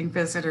end up being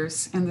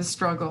visitors in the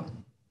struggle.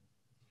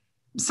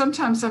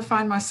 Sometimes I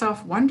find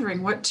myself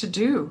wondering what to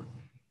do.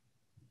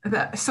 Can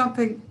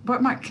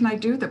I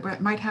do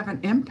that might have an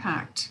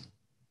impact?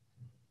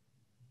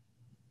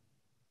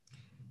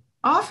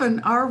 Often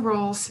our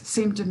roles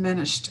seem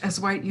diminished as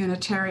white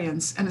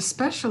Unitarians, and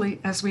especially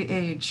as we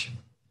age.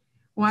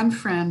 One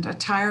friend, a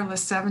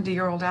tireless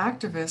 70-year-old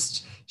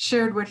activist,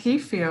 shared what he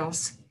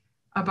feels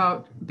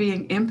about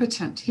being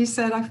impotent. He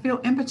said, I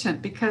feel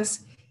impotent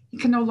because he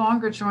can no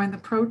longer join the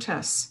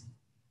protests.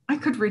 I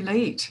could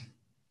relate.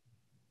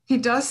 He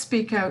does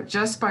speak out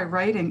just by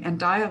writing and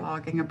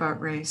dialoguing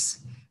about race,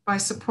 by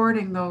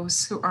supporting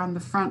those who are on the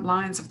front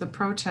lines of the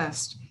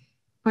protest.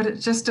 But it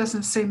just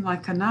doesn't seem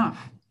like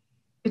enough.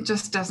 It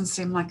just doesn't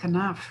seem like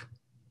enough.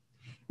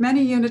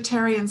 Many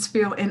Unitarians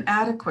feel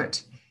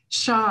inadequate,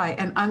 shy,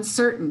 and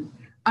uncertain,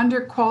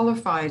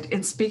 underqualified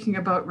in speaking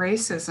about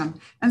racism,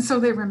 and so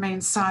they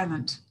remain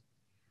silent.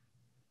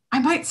 I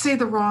might say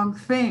the wrong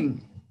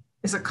thing,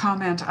 is a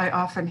comment I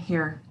often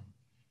hear.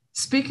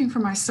 Speaking for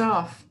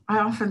myself, I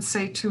often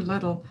say too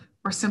little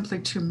or simply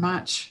too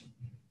much,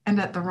 and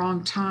at the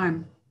wrong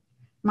time.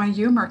 My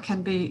humor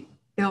can be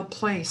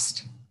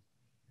ill-placed.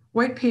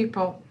 White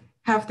people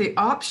have the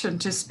option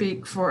to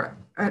speak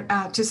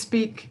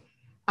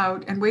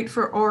out and wait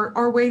for,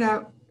 or wait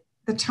out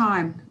the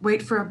time,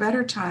 wait for a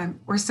better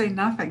time, or say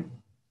nothing.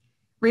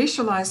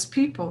 Racialized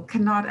people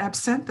cannot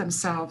absent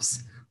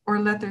themselves or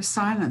let their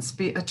silence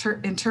be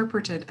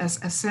interpreted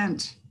as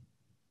assent.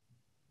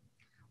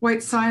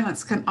 White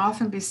silence can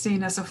often be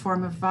seen as a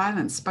form of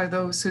violence by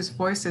those whose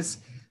voices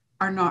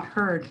are not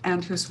heard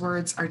and whose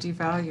words are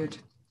devalued.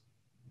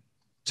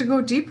 To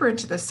go deeper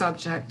into the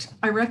subject,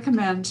 I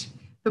recommend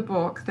the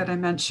book that I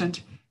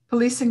mentioned,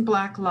 Policing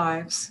Black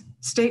Lives,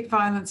 State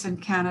Violence in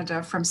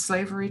Canada from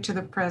Slavery to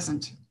the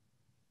Present.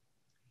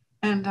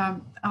 And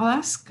I'll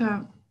ask,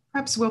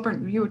 perhaps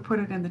Wilburn, you would put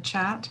it in the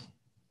chat,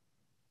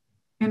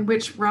 in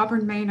which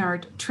Robert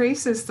Maynard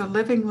traces the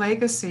living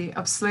legacy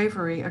of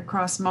slavery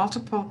across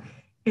multiple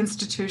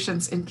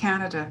institutions in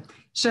Canada,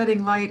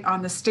 shedding light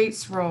on the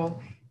state's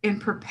role in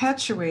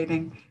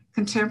perpetuating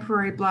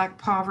contemporary Black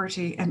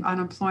poverty and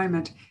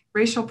unemployment,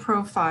 racial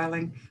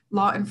profiling,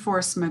 law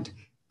enforcement,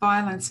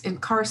 violence,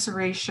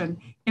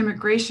 incarceration,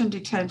 immigration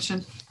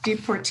detention,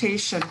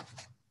 deportation,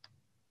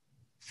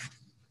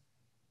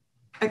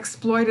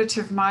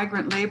 exploitative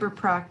migrant labor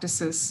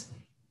practices,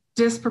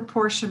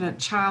 disproportionate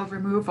child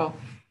removal,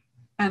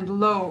 and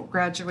low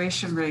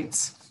graduation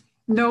rates.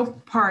 No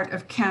part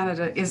of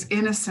Canada is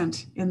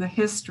innocent in the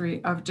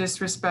history of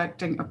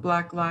disrespecting of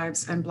Black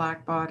lives and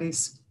Black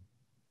bodies.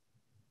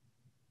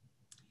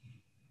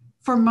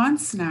 For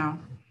months now,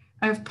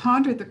 I have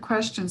pondered the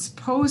questions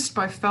posed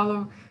by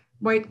fellow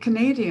white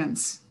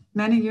Canadians,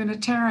 many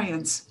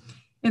Unitarians,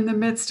 in the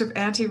midst of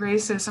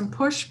anti-racism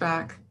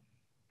pushback,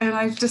 and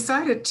I've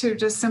decided to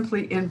just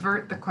simply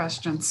invert the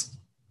questions.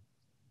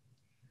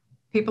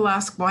 People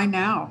ask, why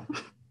now?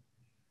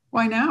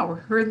 Why now?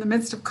 We're in the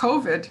midst of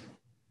COVID.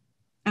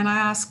 And I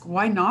ask,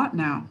 why not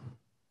now?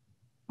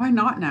 Why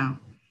not now?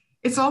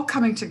 It's all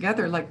coming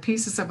together like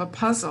pieces of a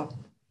puzzle,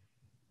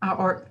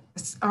 or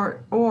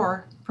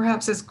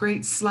perhaps as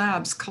great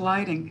slabs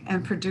colliding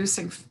and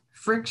producing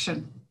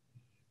friction.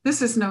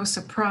 This is no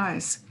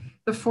surprise.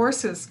 The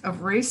forces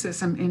of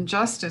racism,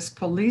 injustice,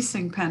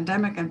 policing,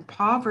 pandemic, and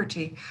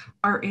poverty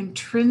are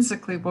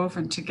intrinsically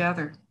woven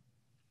together.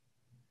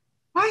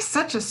 Why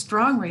such a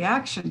strong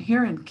reaction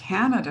here in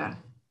Canada?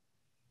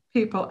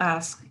 People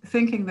ask,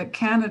 thinking that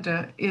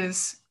Canada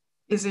is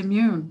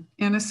immune,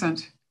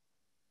 innocent.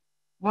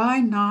 Why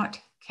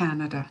not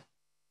Canada?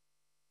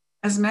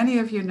 As many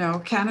of you know,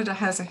 Canada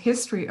has a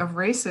history of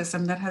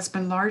racism that has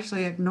been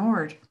largely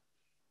ignored.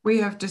 We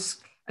have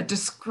a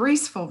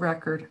disgraceful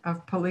record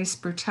of police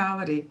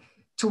brutality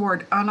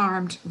toward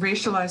unarmed,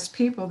 racialized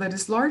people that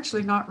is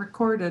largely not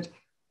recorded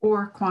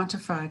or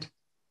quantified.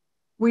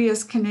 We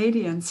as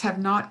Canadians have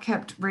not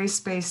kept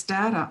race-based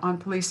data on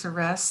police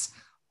arrests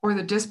or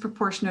the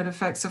disproportionate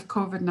effects of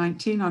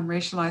COVID-19 on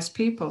racialized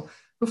people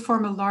who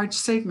form a large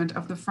segment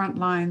of the front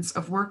lines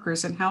of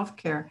workers in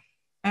healthcare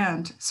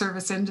and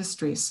service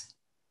industries.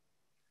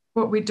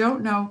 What we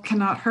don't know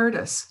cannot hurt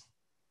us,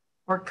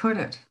 or could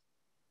it?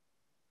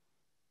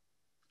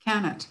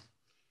 Can it?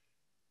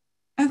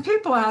 And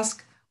people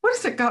ask, what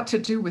has it got to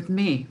do with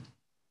me?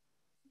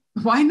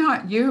 Why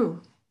not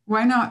you?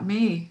 Why not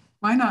me?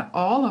 Why not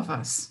all of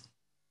us?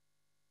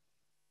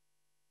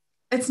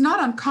 It's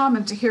not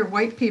uncommon to hear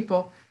white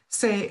people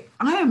say,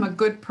 I am a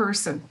good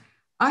person.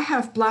 I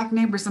have Black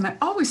neighbors and I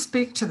always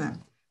speak to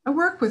them. I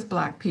work with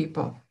Black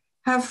people,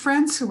 have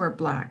friends who are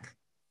Black.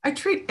 I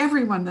treat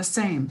everyone the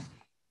same.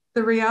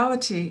 The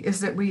reality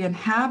is that we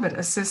inhabit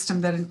a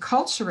system that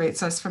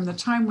enculturates us from the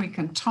time we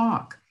can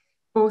talk.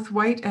 Both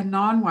white and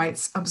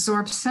non-whites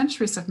absorb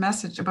centuries of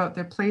message about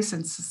their place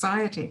in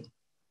society.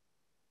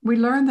 We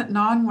learn that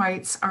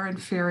non-whites are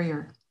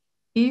inferior,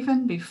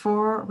 even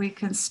before we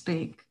can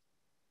speak.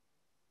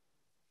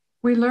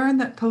 We learn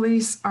that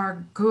police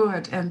are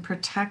good and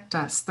protect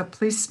us. The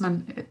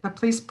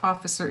police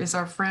officer is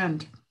our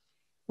friend.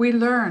 We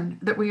learn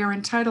that we are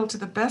entitled to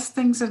the best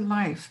things in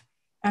life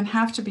and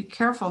have to be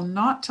careful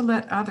not to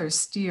let others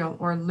steal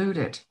or loot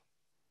it.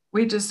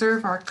 We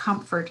deserve our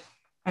comfort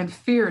and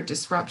fear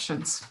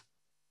disruptions.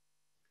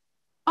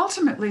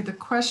 Ultimately, the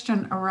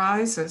question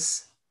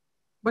arises,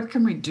 what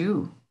can we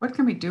do? What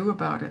can we do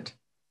about it?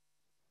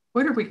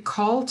 What are we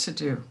called to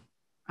do?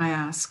 I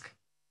ask.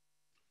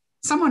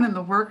 someone in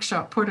the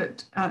workshop put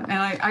it, and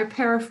I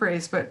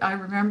paraphrase, but I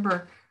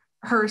remember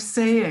her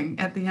saying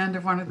at the end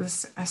of one of the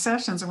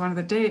sessions or one of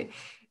the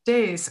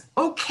days,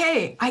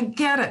 okay, I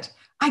get it.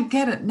 I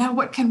get it. Now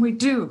what can we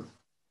do?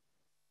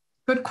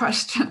 Good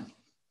question.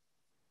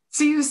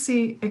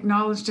 CUC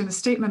acknowledged in a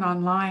statement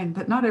online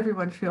that not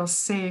everyone feels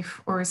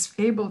safe or is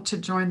able to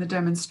join the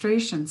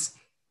demonstrations,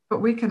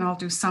 but we can all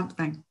do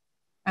something.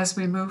 As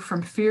we move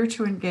from fear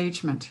to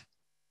engagement,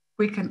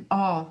 we can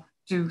all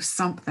do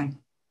something,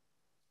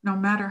 no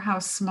matter how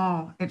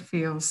small it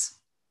feels.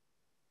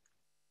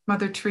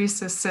 Mother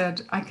Teresa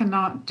said, I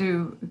cannot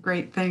do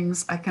great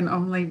things. I can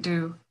only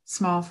do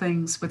small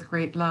things with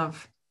great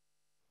love.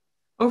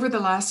 Over the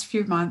last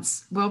few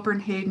months,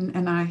 Wilburn Hayden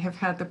and I have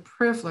had the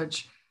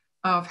privilege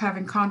of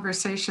having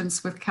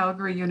conversations with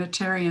Calgary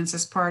Unitarians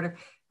as part of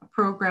a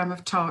program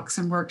of talks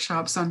and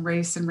workshops on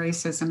race and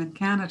racism in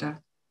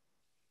Canada.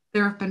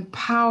 There have been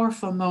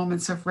powerful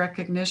moments of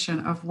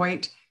recognition of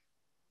white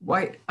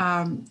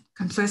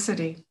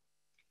complicity,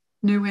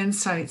 new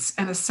insights,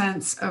 and a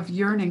sense of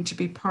yearning to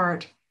be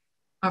part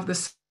of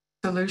the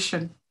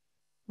solution.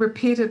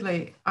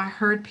 Repeatedly, I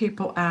heard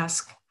people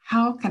ask,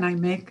 how can I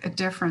make a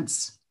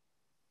difference?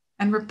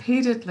 And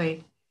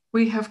repeatedly,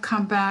 we have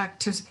come back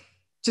to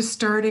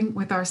starting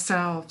with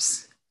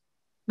ourselves,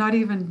 not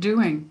even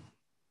doing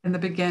in the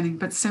beginning,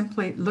 but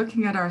simply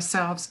looking at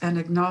ourselves and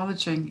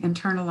acknowledging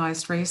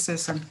internalized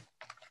racism.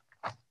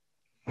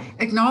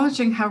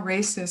 Acknowledging how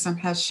racism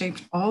has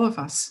shaped all of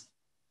us.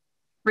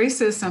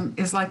 Racism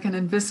is like an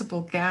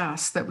invisible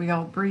gas that we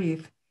all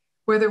breathe.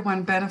 Whether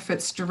one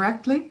benefits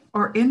directly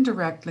or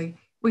indirectly,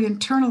 we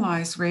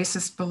internalize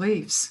racist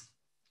beliefs.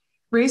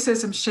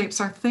 Racism shapes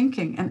our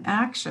thinking and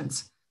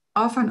actions,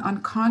 often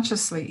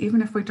unconsciously,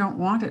 even if we don't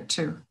want it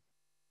to.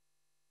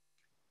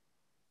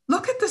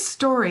 Look at the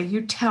story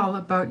you tell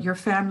about your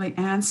family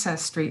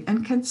ancestry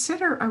and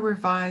consider a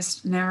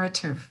revised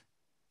narrative.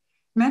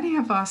 Many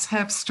of us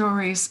have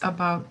stories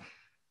about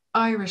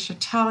Irish,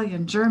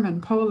 Italian, German,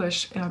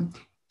 Polish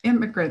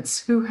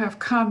immigrants who have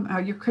come,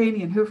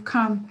 Ukrainian, who've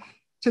come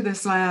to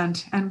this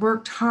land and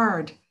worked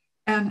hard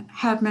and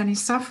had many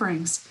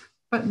sufferings,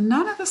 but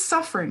none of the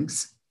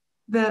sufferings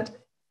that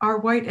our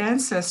white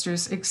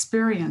ancestors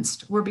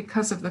experienced were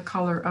because of the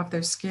color of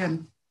their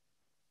skin.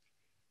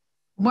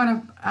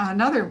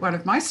 Another one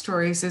of my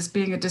stories is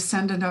being a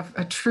descendant of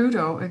a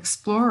Trudeau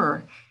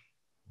explorer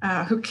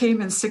who came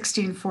in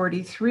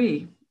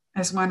 1643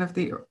 as one of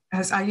the,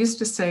 as I used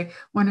to say,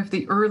 one of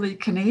the early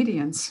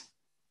Canadians.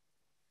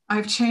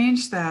 I've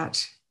changed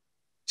that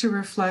to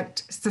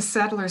reflect the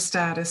settler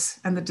status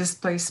and the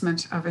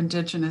displacement of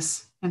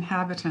Indigenous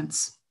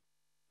inhabitants.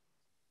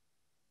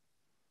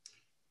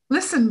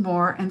 Listen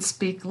more and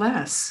speak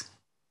less.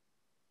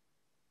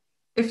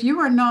 If you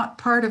are not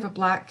part of a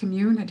Black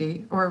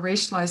community or a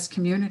racialized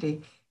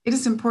community, it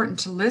is important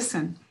to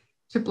listen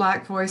to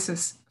Black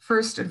voices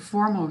first and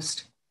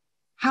foremost.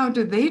 How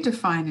do they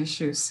define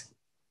issues?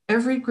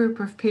 Every group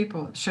of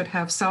people should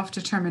have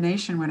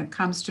self-determination when it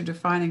comes to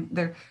defining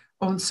their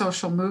own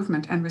social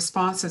movement and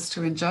responses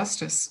to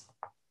injustice.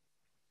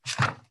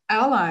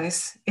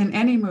 Allies in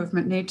any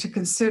movement need to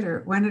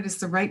consider when it is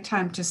the right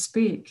time to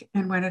speak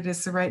and when it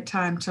is the right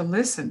time to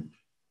listen.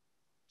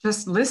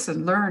 Just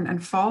listen, learn,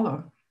 and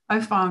follow.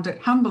 I found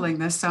it humbling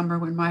this summer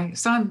when my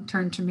son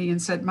turned to me and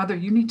said, "Mother,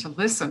 you need to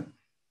listen."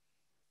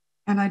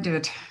 And I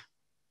did.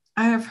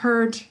 I have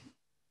heard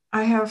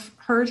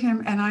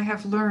him and I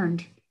have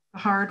learned the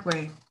hard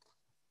way.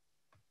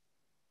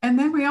 And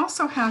then we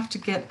also have to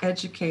get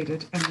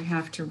educated and we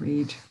have to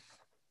read.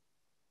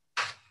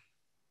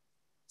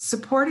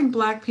 Supporting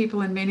Black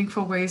people in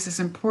meaningful ways is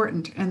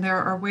important, and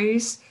there are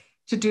ways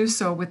to do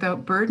so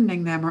without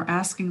burdening them or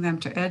asking them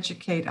to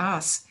educate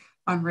us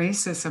on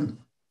racism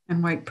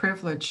and white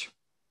privilege.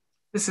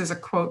 This is a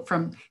quote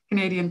from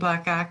Canadian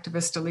Black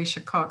activist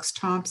Alicia Cox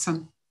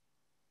Thompson.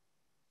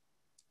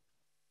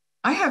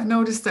 I have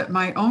noticed that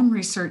my own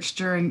research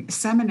during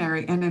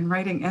seminary and in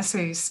writing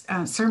essays,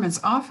 sermons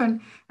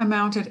often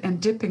amounted in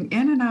dipping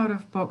in and out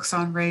of books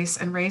on race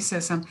and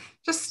racism,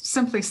 just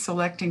simply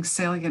selecting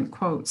salient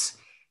quotes.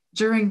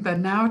 During the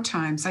now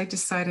times, I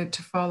decided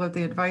to follow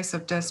the advice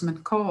of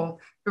Desmond Cole,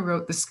 who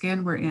wrote The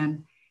Skin We're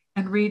In,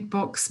 and read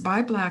books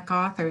by Black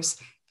authors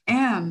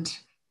and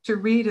to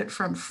read it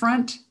from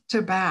front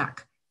to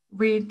back.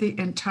 Read the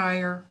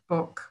entire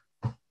book.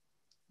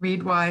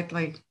 Read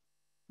widely,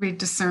 read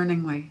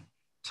discerningly,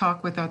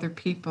 talk with other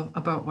people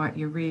about what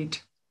you read.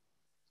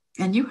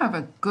 And you have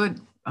a good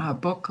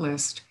book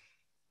list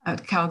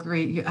at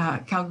Calgary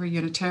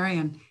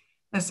Unitarian.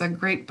 There's a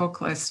great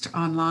book list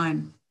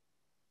online.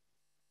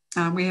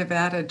 We have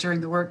added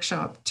during the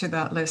workshop to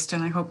that list,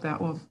 and I hope that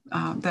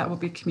will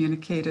be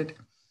communicated.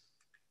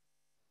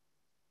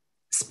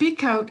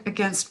 Speak out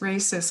against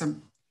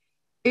racism.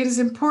 It is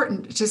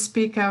important to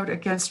speak out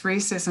against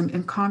racism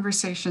in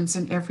conversations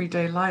in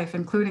everyday life,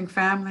 including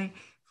family,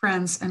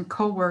 friends, and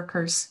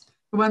co-workers.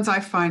 The ones I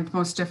find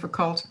most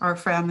difficult are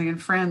family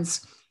and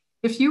friends.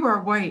 If you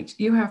are white,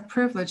 you have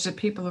privilege that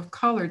people of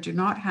color do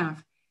not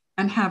have.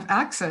 and have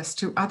access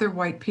to other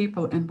white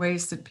people in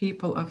ways that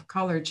people of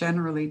color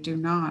generally do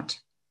not.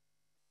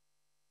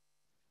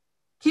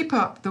 Keep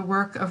up the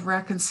work of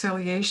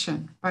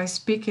reconciliation by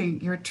speaking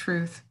your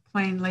truth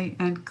plainly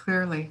and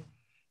clearly,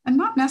 and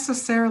not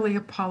necessarily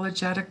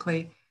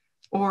apologetically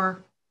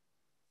or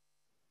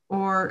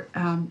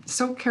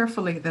so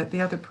carefully that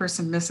the other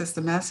person misses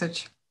the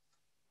message.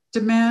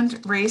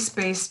 Demand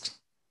race-based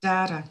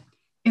data.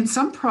 In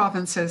some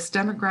provinces,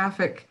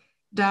 demographic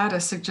data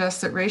suggests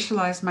that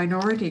racialized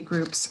minority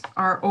groups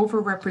are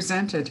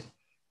overrepresented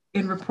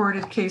in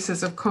reported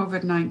cases of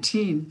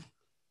COVID-19.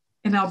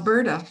 In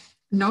Alberta,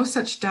 no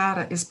such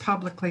data is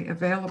publicly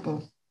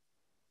available,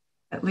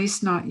 at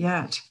least not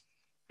yet.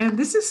 And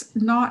this is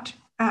not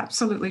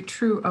absolutely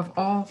true of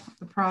all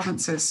the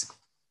provinces.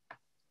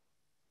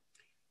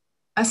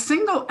 A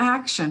single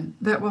action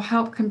that will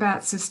help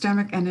combat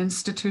systemic and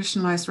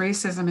institutionalized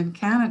racism in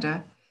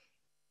Canada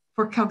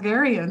for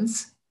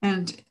Calgarians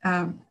and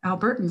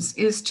Albertans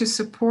is to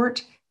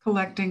support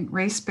collecting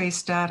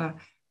race-based data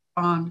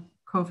on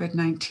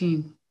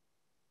COVID-19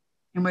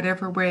 in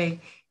whatever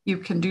way you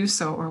can do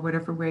so, or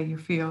whatever way you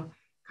feel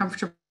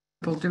comfortable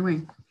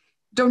doing.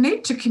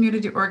 Donate to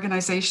community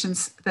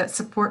organizations that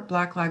support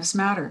Black Lives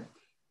Matter.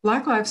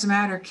 Black Lives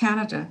Matter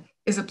Canada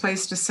is a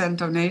place to send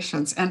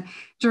donations. And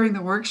during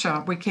the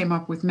workshop, we came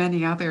up with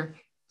many other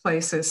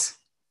places.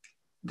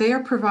 They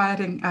are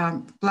providing,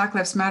 Black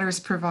Lives Matter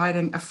is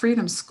providing a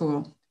Freedom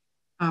School,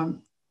 a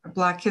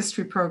Black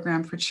History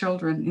program for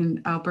children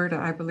in Alberta,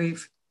 I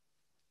believe.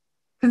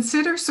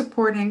 Consider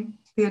supporting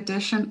the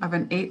addition of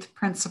an 8th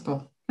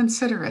principle.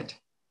 Consider it,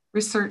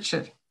 research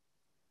it.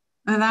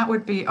 And that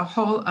would be a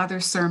whole other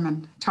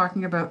sermon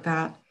talking about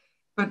that.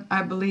 But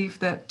I believe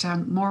that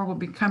more will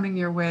be coming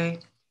your way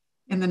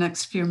in the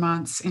next few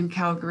months in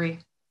Calgary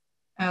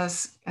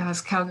as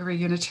Calgary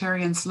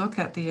Unitarians look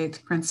at the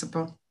 8th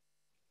principle.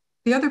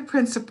 The other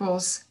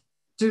principles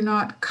do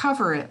not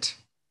cover it.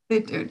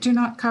 They do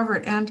not cover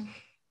it. And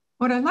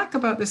what I like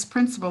about this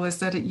principle is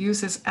that it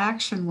uses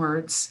action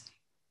words.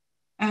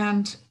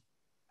 And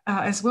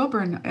as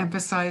Wilburn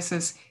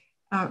emphasizes,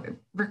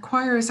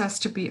 requires us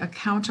to be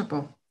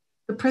accountable.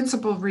 The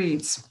principle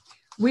reads,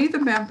 we the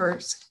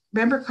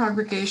member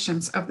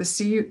congregations of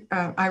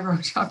the I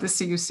wrote of the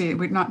CUC,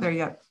 we're not there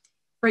yet.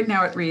 Right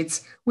now it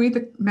reads, we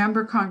the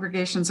member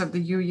congregations of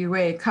the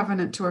UUA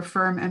covenant to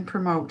affirm and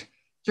promote,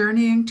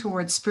 journeying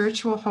towards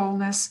spiritual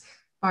wholeness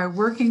by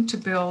working to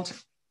build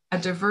a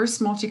diverse,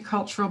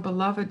 multicultural,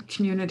 beloved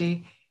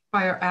community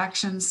by our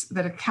actions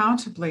that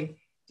accountably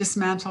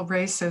dismantle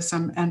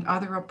racism and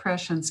other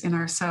oppressions in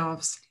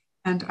ourselves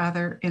and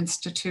other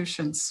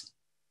institutions.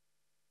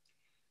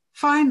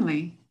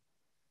 Finally,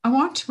 I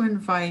want to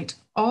invite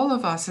all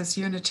of us as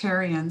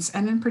Unitarians,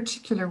 and in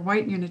particular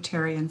white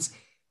Unitarians,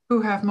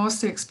 who have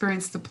mostly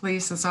experienced the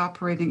police as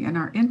operating in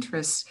our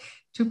interests,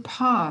 to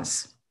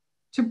pause,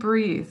 to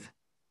breathe,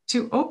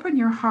 to open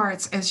your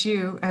hearts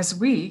as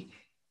we,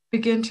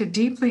 begin to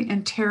deeply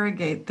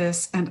interrogate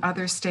this and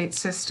other state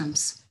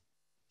systems.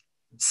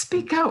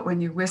 Speak out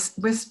when you witness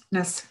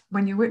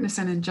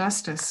an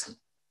injustice.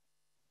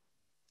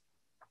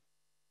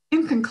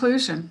 In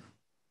conclusion,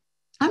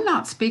 I'm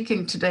not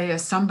speaking today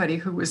as somebody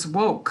who is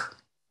woke.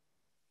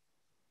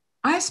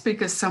 I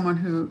speak as someone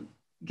who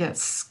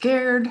gets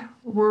scared,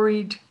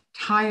 worried,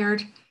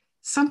 tired,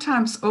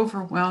 sometimes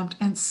overwhelmed,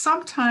 and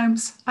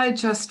sometimes I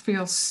just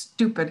feel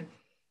stupid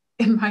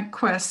in my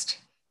quest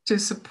to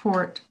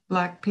support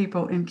Black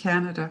people in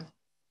Canada.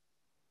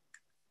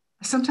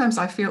 Sometimes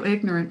I feel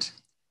ignorant.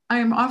 I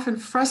am often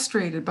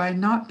frustrated by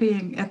not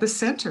being at the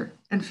center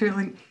and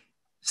feeling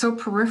so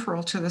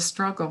peripheral to the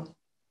struggle.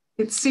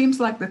 It seems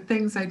like the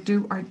things I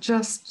do are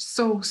just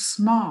so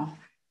small.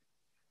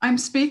 I'm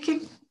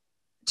speaking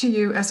to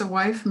you as a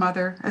wife,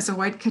 mother, as a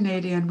white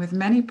Canadian with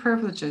many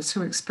privileges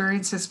who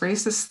experiences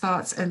racist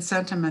thoughts and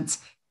sentiments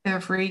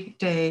every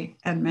day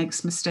and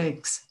makes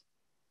mistakes.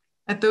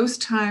 At those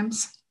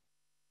times,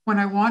 when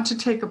I want to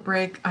take a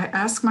break, I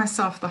ask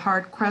myself the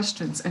hard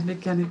questions and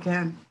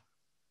again.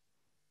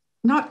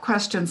 Not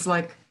questions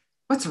like,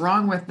 what's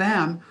wrong with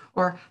them?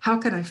 Or how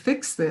can I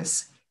fix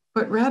this?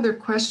 But rather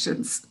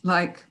questions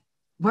like,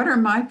 what are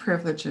my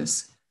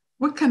privileges?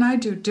 What can I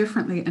do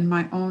differently in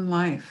my own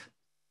life?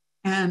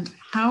 And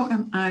how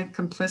am I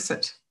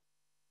complicit?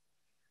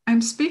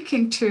 I'm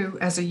speaking to,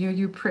 as a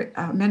UU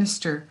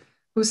minister,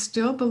 who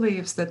still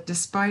believes that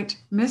despite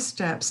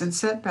missteps and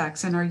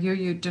setbacks in our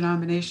UU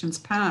denomination's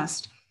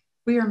past,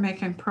 we are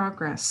making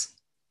progress.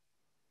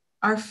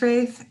 Our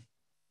faith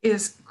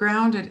is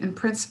grounded in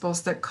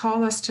principles that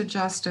call us to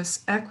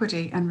justice,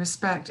 equity, and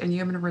respect in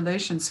human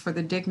relations for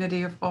the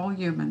dignity of all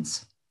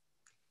humans.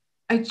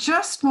 I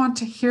just want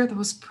to hear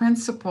those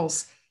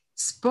principles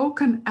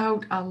spoken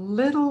out a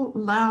little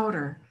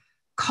louder,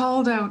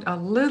 called out a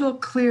little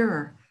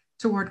clearer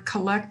toward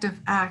collective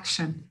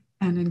action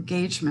and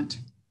engagement,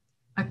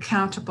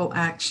 accountable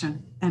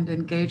action and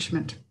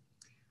engagement.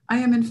 I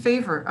am in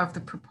favor of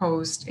the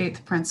proposed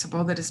 8th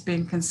principle that is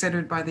being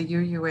considered by the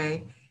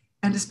UUA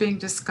and is being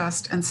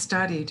discussed and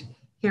studied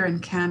here in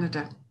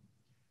Canada.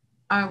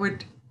 I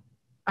would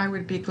I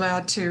would be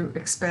glad to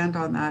expand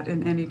on that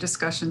in any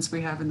discussions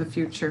we have in the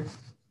future.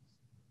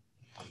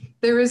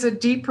 There is a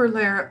deeper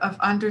layer of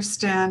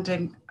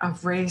understanding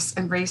of race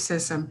and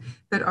racism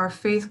that our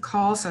faith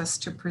calls us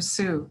to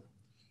pursue.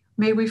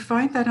 May we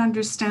find that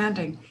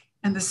understanding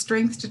and the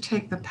strength to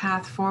take the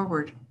path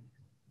forward.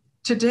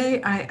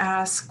 Today, I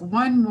ask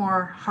one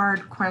more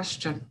hard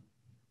question.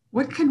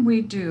 What can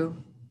we do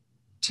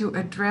to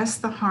address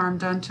the harm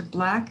done to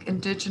Black,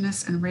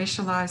 Indigenous, and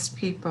racialized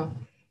people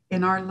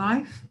in our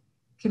life,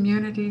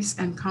 communities,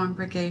 and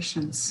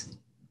congregations?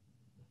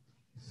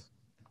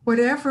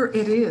 Whatever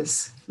it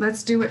is,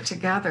 let's do it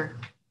together.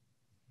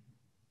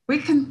 We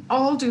can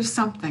all do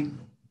something.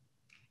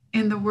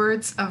 In the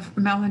words of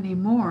Melanie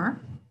Moore,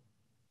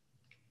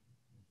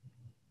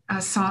 a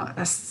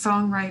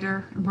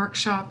songwriter,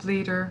 workshop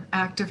leader,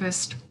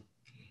 activist,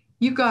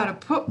 you got to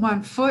put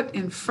one foot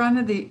in front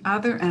of the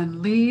other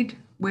and lead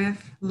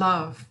with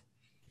love.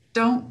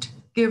 Don't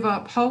give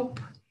up hope.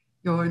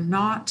 You're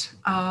not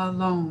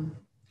alone.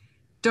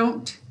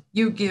 Don't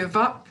you give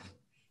up.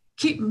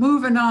 Keep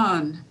moving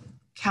on,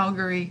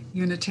 Calgary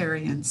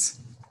Unitarians.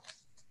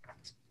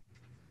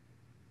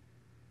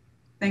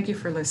 Thank you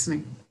for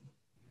listening.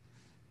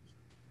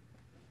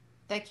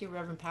 Thank you,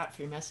 Reverend Pat,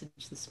 for your message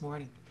this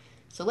morning.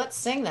 So let's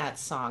sing that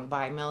song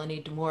by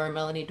Melanie DeMoore.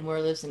 Melanie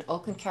DeMoore lives in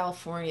Oakland,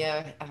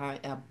 California,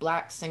 a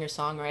Black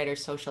singer-songwriter,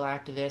 social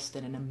activist,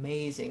 and an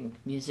amazing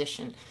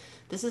musician.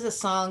 This is a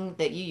song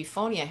that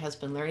Euphonia has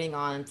been learning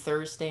on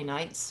Thursday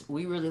nights.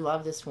 We really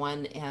love this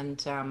one,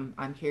 and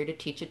I'm here to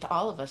teach it to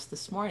all of us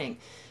this morning.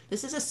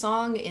 This is a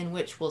song in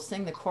which we'll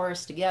sing the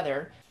chorus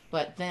together,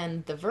 but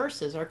then the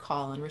verses are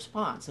call and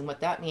response. And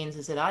what that means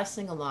is that I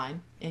sing a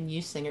line, and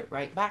you sing it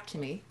right back to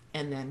me,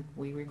 and then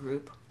we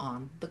regroup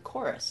on the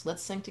chorus.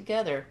 Let's sing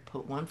together.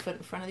 Put one foot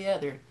in front of the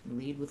other.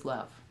 Lead with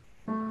love.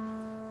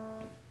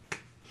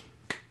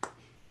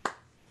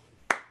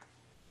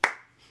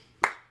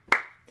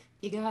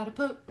 You gotta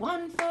put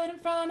one foot in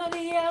front of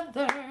the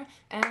other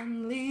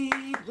and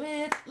lead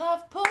with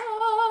love. Put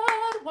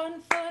one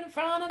foot in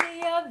front of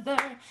the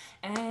other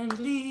and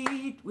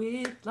lead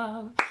with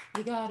love.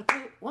 You gotta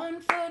put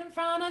one foot in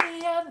front of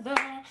the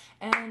other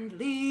and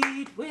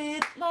lead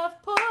with love.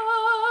 Put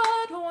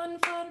one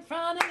foot in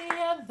front of the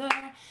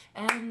other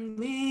and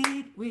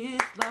lead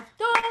with love.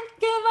 Don't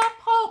give up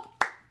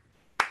hope.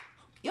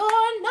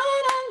 You're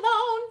not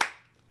alone.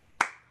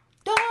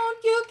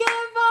 Don't you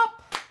give up.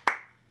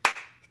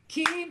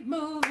 Keep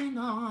moving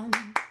on.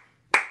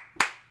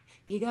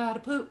 You gotta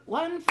put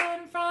one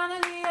foot in front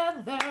of the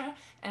other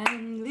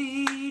and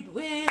lead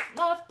with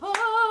love. Put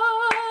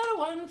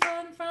one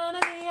foot in front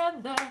of the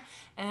other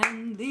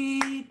and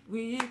lead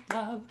with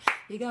love.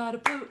 You gotta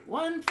put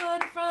one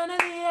foot in front of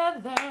the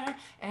other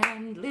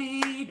and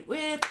lead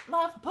with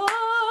love. Put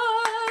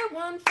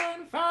one foot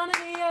in front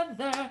of the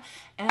other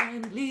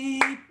and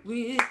lead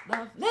with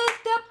love.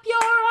 Lift up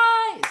your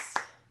eyes.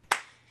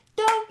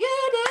 Don't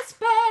you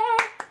despair.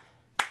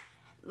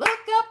 Look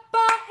up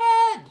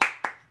ahead,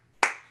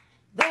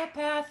 the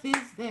path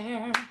is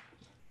there.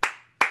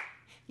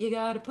 You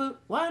gotta put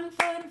one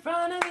foot in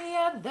front of the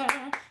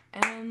other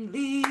and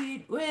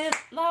lead with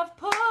love.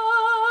 Put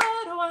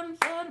one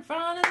foot in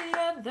front of the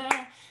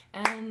other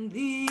and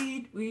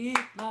lead with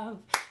love.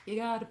 You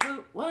gotta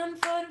put one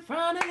foot in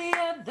front of the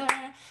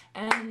other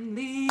and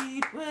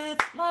lead with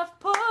love.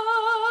 Put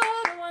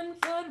one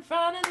foot in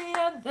front of the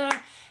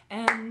other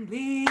and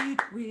lead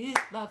with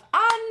love.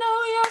 I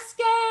know you're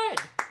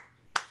scared.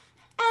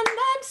 And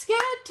I'm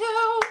scared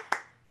too,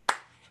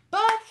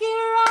 but here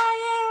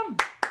I am,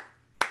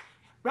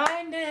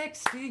 right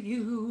next to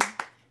you.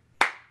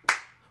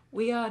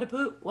 We ought to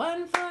put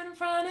one foot in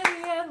front of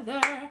the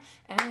other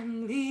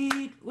and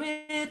lead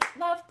with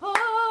love. Put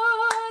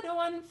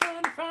one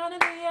foot in front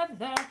of the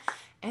other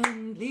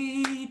and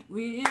lead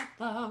with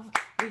love.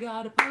 We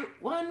gotta put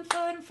one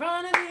foot in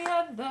front of the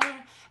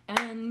other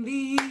and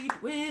lead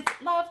with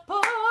love.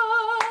 Put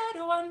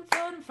one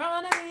foot in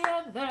front of the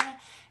other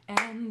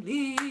and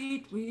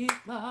lead with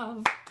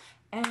love,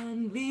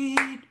 and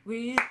lead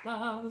with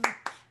love,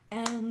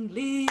 and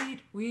lead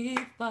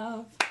with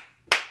love.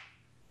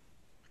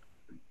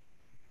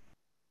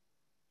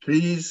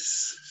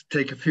 Please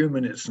take a few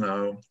minutes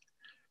now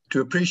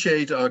to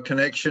appreciate our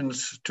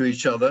connections to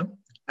each other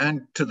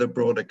and to the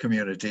broader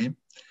community,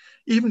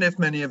 even if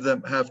many of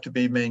them have to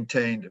be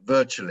maintained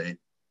virtually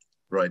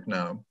right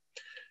now,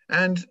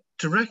 and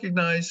to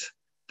recognize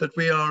that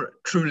we are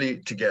truly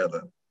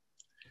together.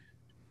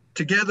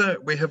 Together,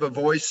 we have a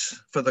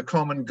voice for the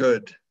common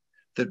good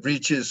that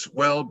reaches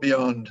well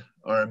beyond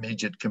our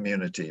immediate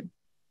community.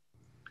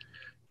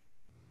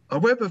 Our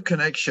web of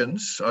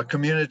connections, our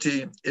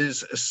community,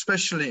 is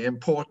especially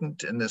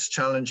important in this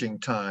challenging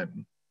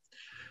time.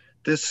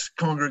 This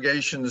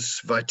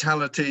congregation's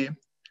vitality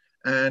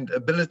and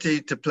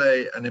ability to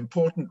play an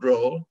important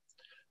role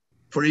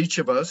for each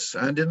of us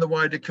and in the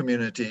wider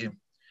community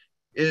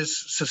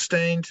is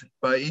sustained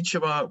by each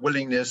of our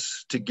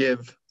willingness to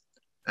give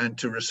and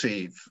to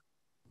receive.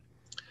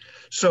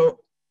 So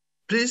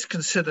please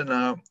consider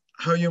now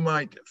how you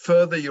might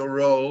further your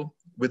role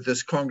with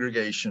this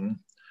congregation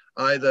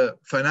either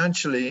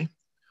financially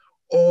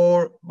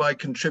or by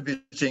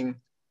contributing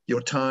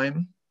your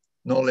time,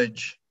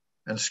 knowledge,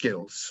 and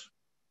skills.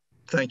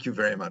 Thank you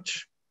very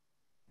much.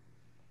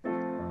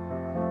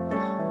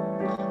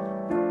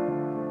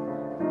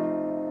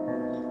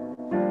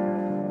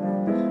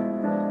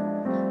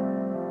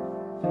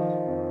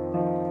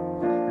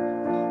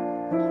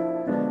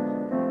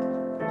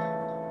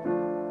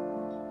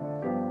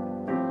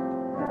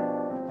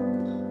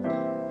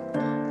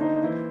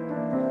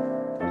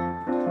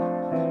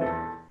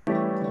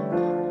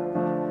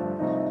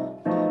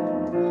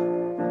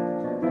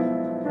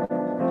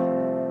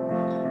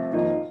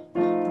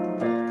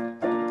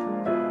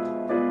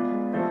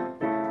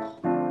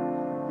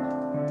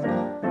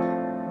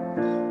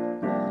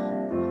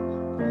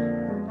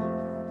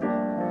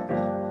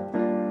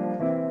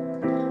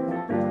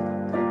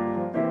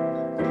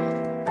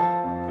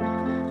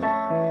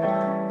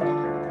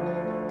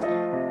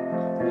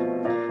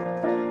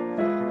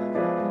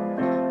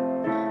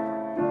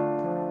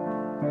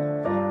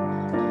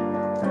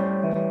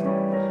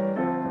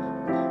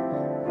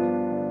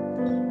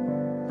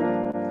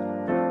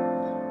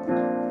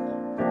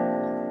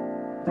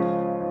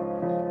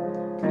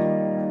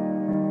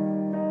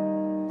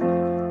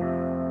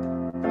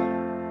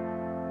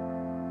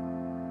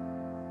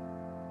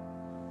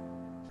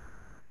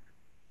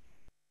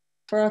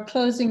 For our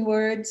closing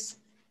words,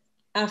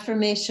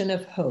 Affirmation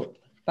of Hope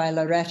by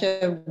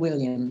Loretta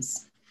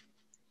Williams.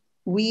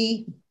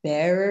 We,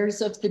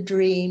 bearers of the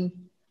dream,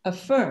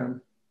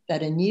 affirm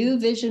that a new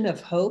vision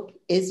of hope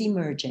is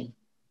emerging.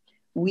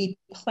 We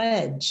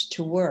pledge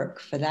to work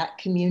for that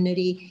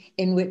community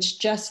in which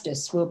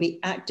justice will be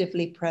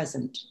actively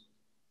present.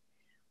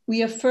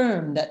 We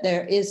affirm that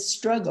there is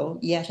struggle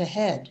yet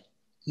ahead,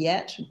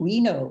 yet we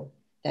know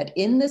that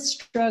in the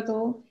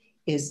struggle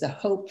is the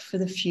hope for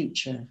the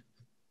future.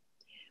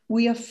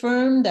 We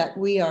affirm that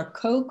we are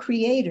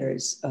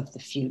co-creators of the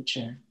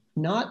future,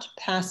 not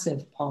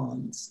passive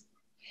pawns.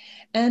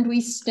 And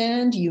we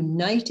stand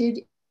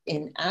united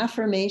in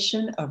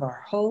affirmation of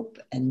our hope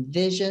and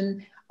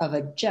vision of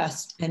a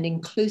just and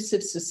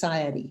inclusive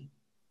society.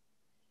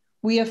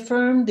 We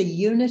affirm the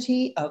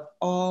unity of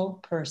all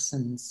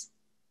persons.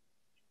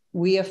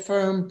 We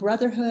affirm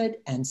brotherhood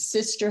and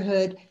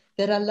sisterhood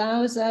that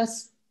allows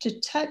us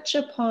to touch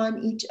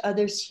upon each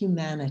other's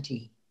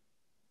humanity.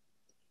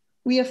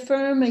 We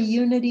affirm a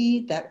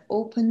unity that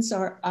opens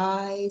our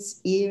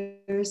eyes,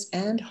 ears,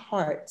 and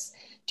hearts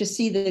to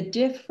see the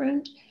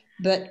different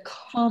but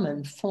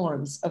common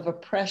forms of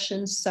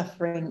oppression,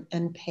 suffering,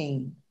 and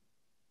pain.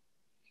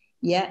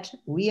 Yet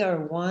we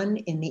are one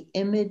in the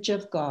image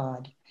of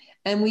God,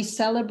 and we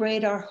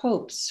celebrate our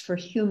hopes for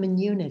human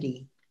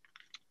unity.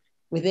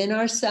 Within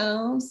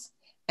ourselves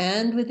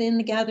and within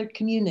the gathered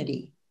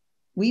community,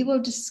 we will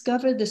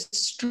discover the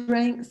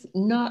strength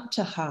not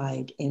to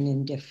hide in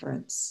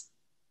indifference.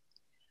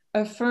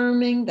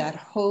 Affirming that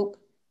hope,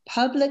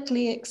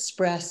 publicly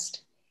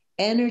expressed,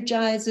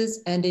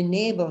 energizes and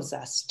enables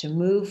us to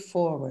move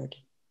forward.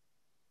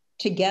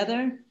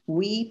 Together,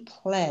 we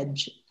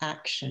pledge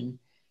action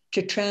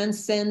to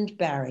transcend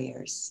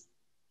barriers,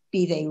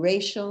 be they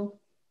racial,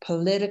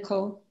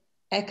 political,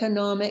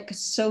 economic,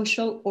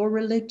 social, or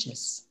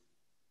religious.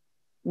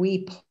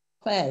 We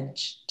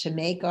pledge to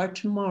make our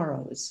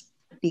tomorrows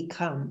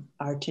become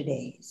our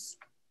todays.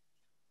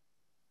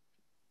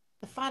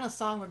 The final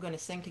song we're going to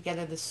sing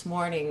together this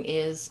morning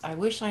is I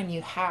Wish I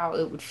Knew How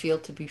It Would Feel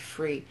to Be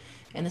Free.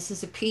 And this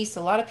is a piece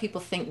a lot of people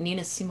think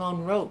Nina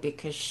Simone wrote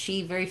because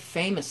she very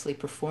famously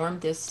performed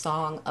this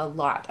song a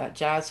lot at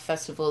jazz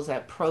festivals,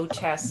 at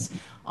protests,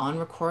 on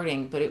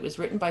recording. But it was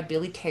written by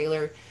Billy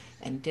Taylor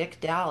and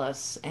Dick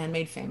Dallas and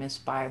made famous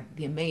by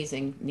the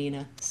amazing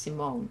Nina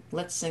Simone.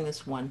 Let's sing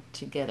this one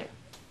together.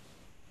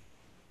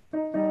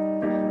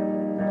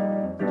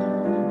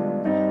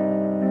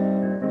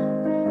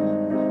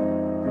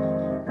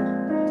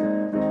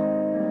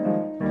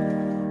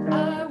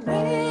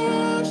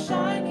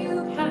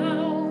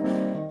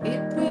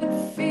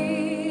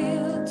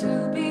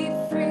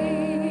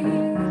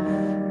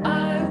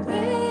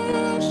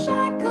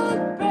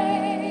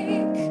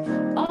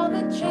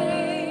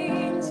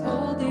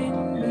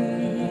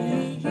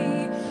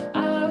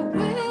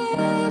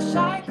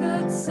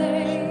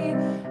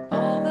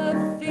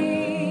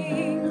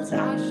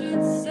 I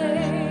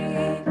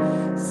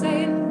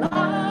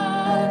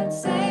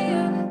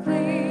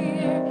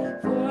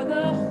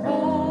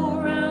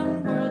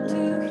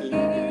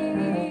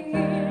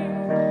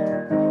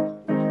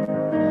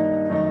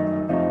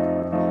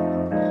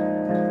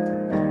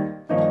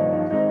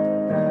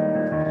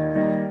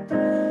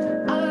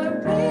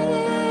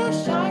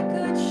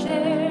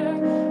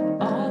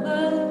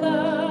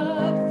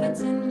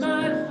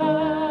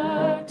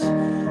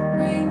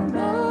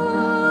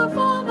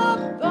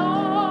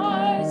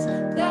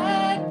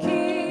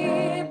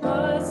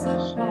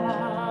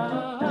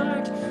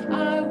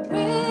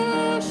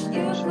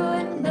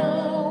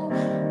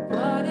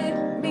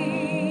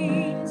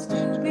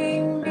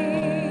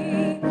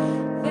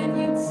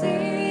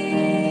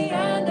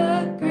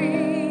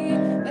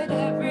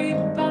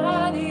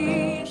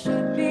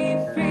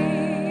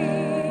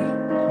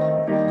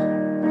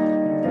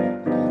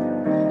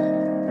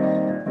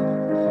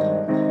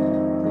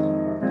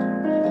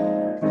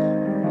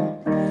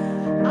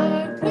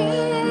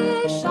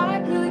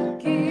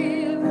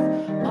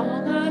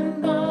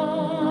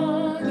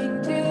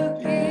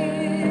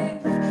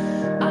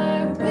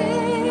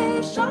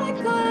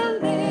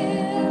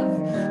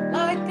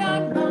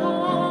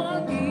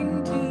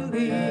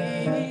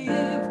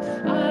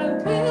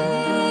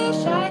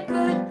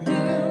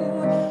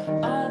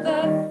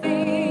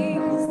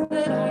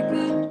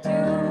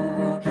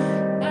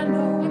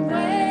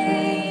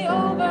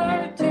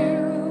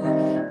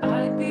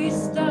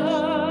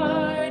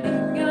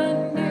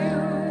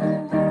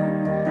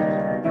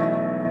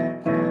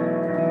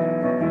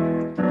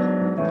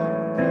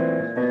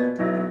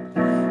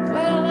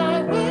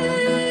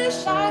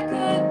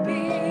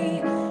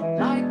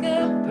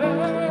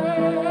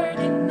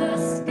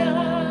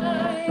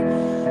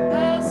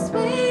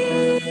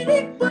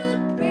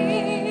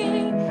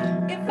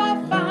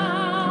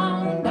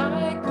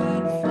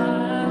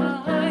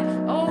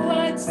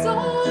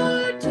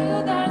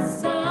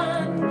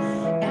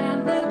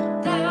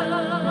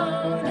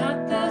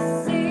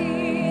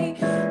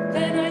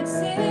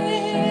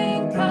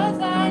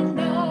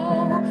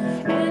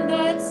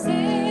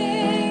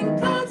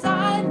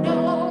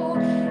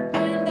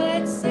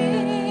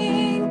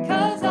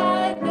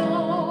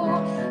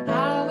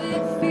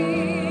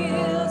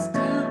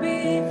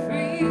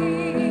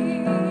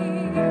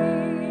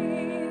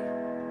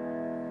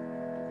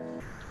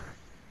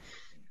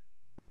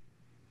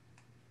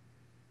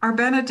Our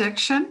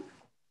benediction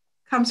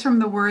comes from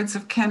the words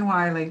of Ken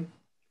Wiley.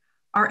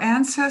 Our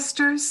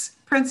ancestors,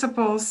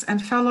 principles,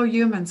 and fellow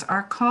humans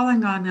are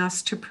calling on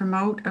us to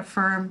promote,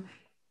 affirm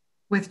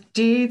with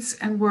deeds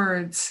and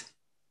words,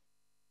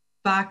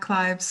 Black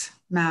Lives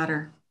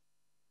Matter.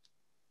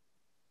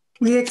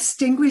 We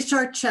extinguish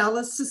our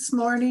chalice this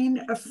morning,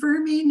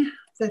 affirming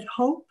that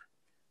hope,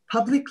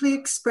 publicly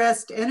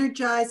expressed,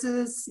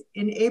 energizes,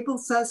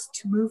 enables us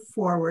to move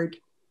forward.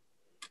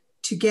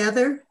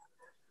 Together,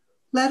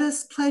 let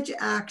us pledge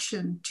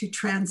action to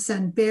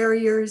transcend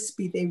barriers,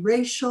 be they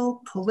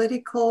racial,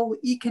 political,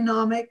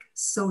 economic,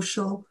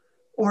 social,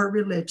 or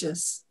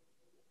religious.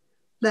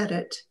 Let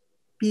it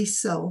be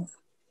so.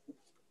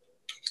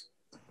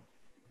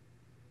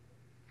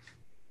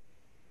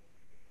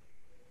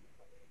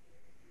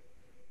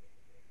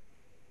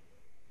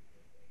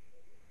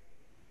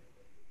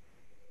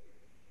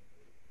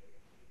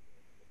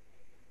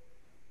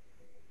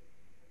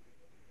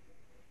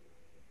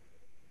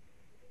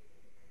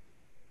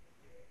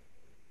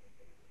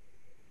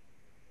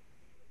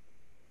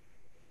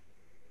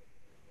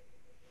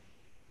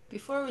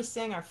 Before we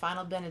sing our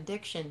final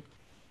benediction,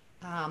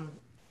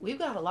 we've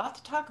got a lot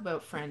to talk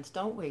about, friends,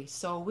 don't we?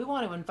 So we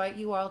want to invite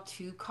you all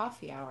to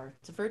Coffee Hour.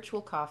 It's a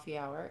virtual coffee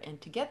hour,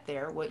 and to get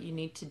there, what you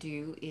need to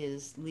do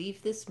is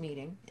leave this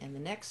meeting, and the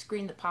next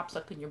screen that pops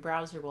up in your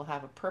browser will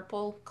have a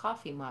purple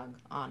coffee mug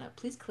on it.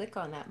 Please click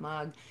on that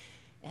mug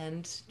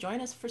and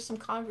join us for some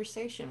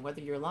conversation,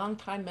 whether you're a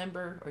longtime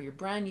member or you're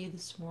brand new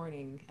this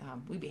morning.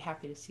 We'd be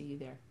happy to see you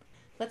there.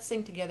 Let's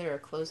sing together our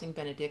closing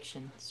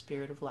benediction,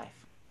 Spirit of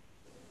Life.